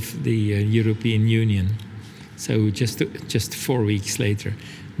Journal of the European Union. So just 4 weeks later.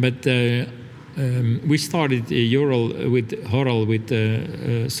 But we started Horal with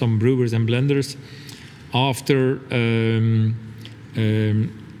some brewers and blenders after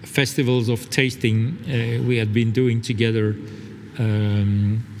festivals of tasting we had been doing together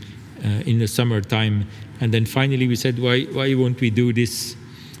in the summertime. And then finally we said, why won't we do this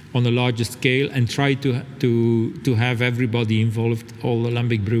on a larger scale and try to have everybody involved, all the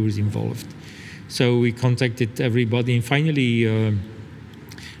Lambic brewers involved. So we contacted everybody, and finally,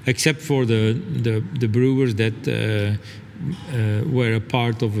 except for the brewers that were a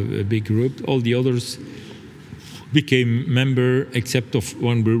part of a big group, all the others became member, except of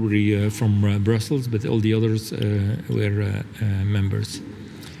one brewery from Brussels, but all the others were members.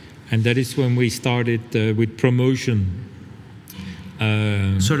 And that is when we started with promotion.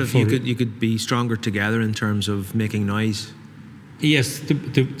 Sort of, you could be stronger together in terms of making noise. Yes,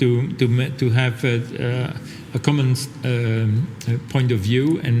 to have a common point of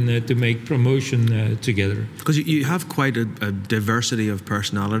view and to make promotion together. Because you have quite a diversity of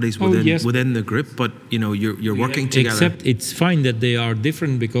personalities within the group, but you're working together. Except it's fine that they are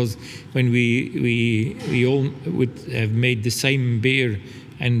different, because when we all would have made the same beer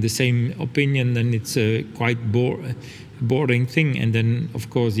and the same opinion, then it's quite boring thing. And then of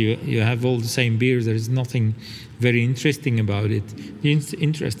course you have all the same beers. There is nothing very interesting about it. The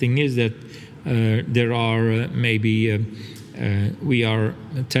interesting is that there are we are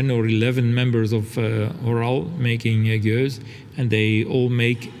 10 or 11 members of Horal making goes, and they all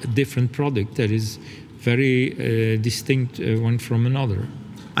make a different product that is very distinct one from another.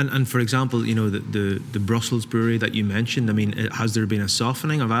 And for example, the Brussels brewery that you mentioned, I mean, has there been a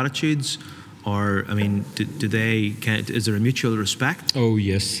softening of attitudes? Or, I mean, is there a mutual respect? Oh,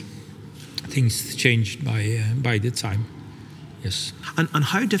 yes. Things changed by the time, yes. And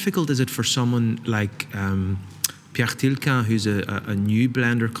how difficult is it for someone like Pierre Tilquin, who's a new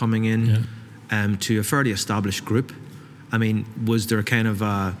blender coming in, to a fairly established group? I mean, was there kind of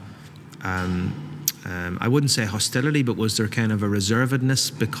a, I wouldn't say hostility, but was there kind of a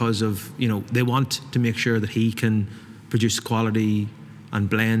reservedness because of, they want to make sure that he can produce quality and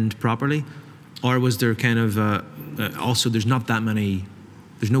blend properly? Or was there kind of also there's no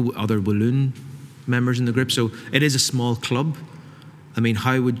other Walloon members in the group, so it is a small club. I mean,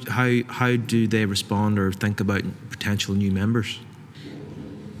 how do they respond or think about potential new members?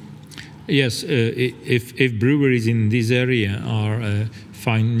 Yes, if breweries in this area are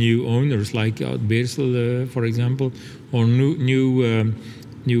find new owners like out Beersel, for example, or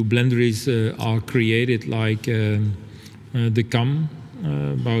new blenderies are created like the Kam.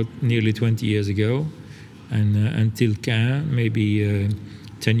 About nearly 20 years ago, and until Caen, maybe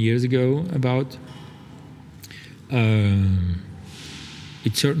 10 years ago about.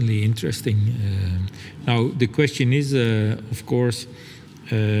 It's certainly interesting. Now, the question is, of course,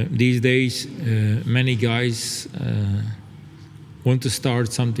 these days, many guys want to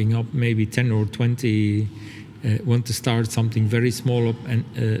start something up, maybe 10 or 20, want to start something very small up and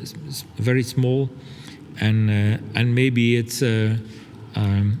very small, and maybe it's there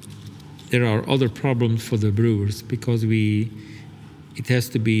are other problems for the brewers because it has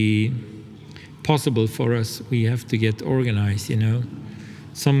to be possible for us. We have to get organized, you know.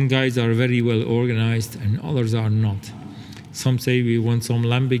 Some guys are very well organized and others are not. Some say we want some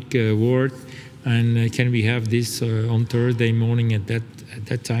lambic wort, and can we have this on Thursday morning at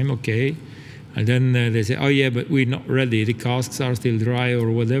that time? Okay. And then they say, oh yeah, but we're not ready. The casks are still dry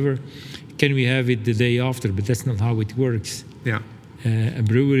or whatever. Can we have it the day after? But that's not how it works. Yeah. A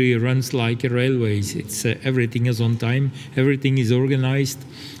brewery runs like a railways. It's everything is on time. Everything is organized.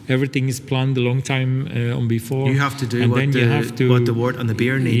 Everything is planned a long time on before. You have to do what the wort and the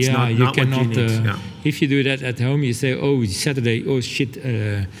beer needs, not what you need. If you do that at home, you say, oh, Saturday, oh shit,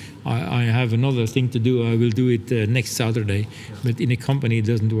 I have another thing to do. I will do it next Saturday. Yeah. But in a company, it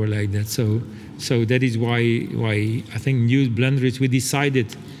doesn't work like that. So that is why I think new blenders, we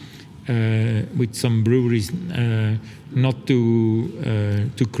decided with some breweries not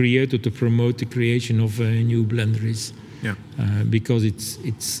to create or to promote the creation of new blenderies. Yeah. Because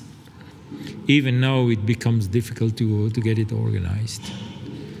it's even now it becomes difficult to get it organized.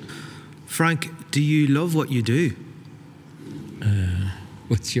 Frank, do you love what you do?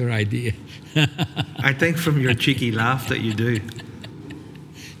 What's your idea? I think from your cheeky laugh that you do.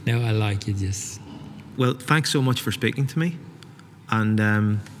 No, I like it, yes. Well, thanks so much for speaking to me,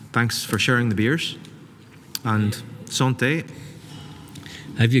 and thanks for sharing the beers. And santé.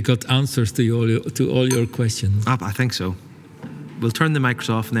 Have you got answers to all your questions? I think so. We'll turn the mics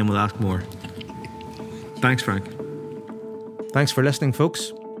off and then we'll ask more. Thanks, Frank. Thanks for listening,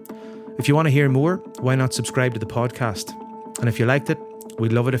 folks. If you want to hear more, why not subscribe to the podcast? And if you liked it,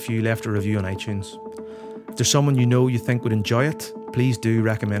 we'd love it if you left a review on iTunes. If there's someone you think would enjoy it, please do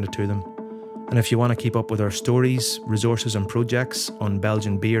recommend it to them. And if you want to keep up with our stories, resources and projects on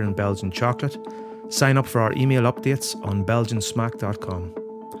Belgian beer and Belgian chocolate, sign up for our email updates on belgiansmack.com.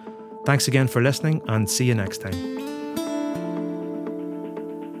 Thanks again for listening, and see you next time.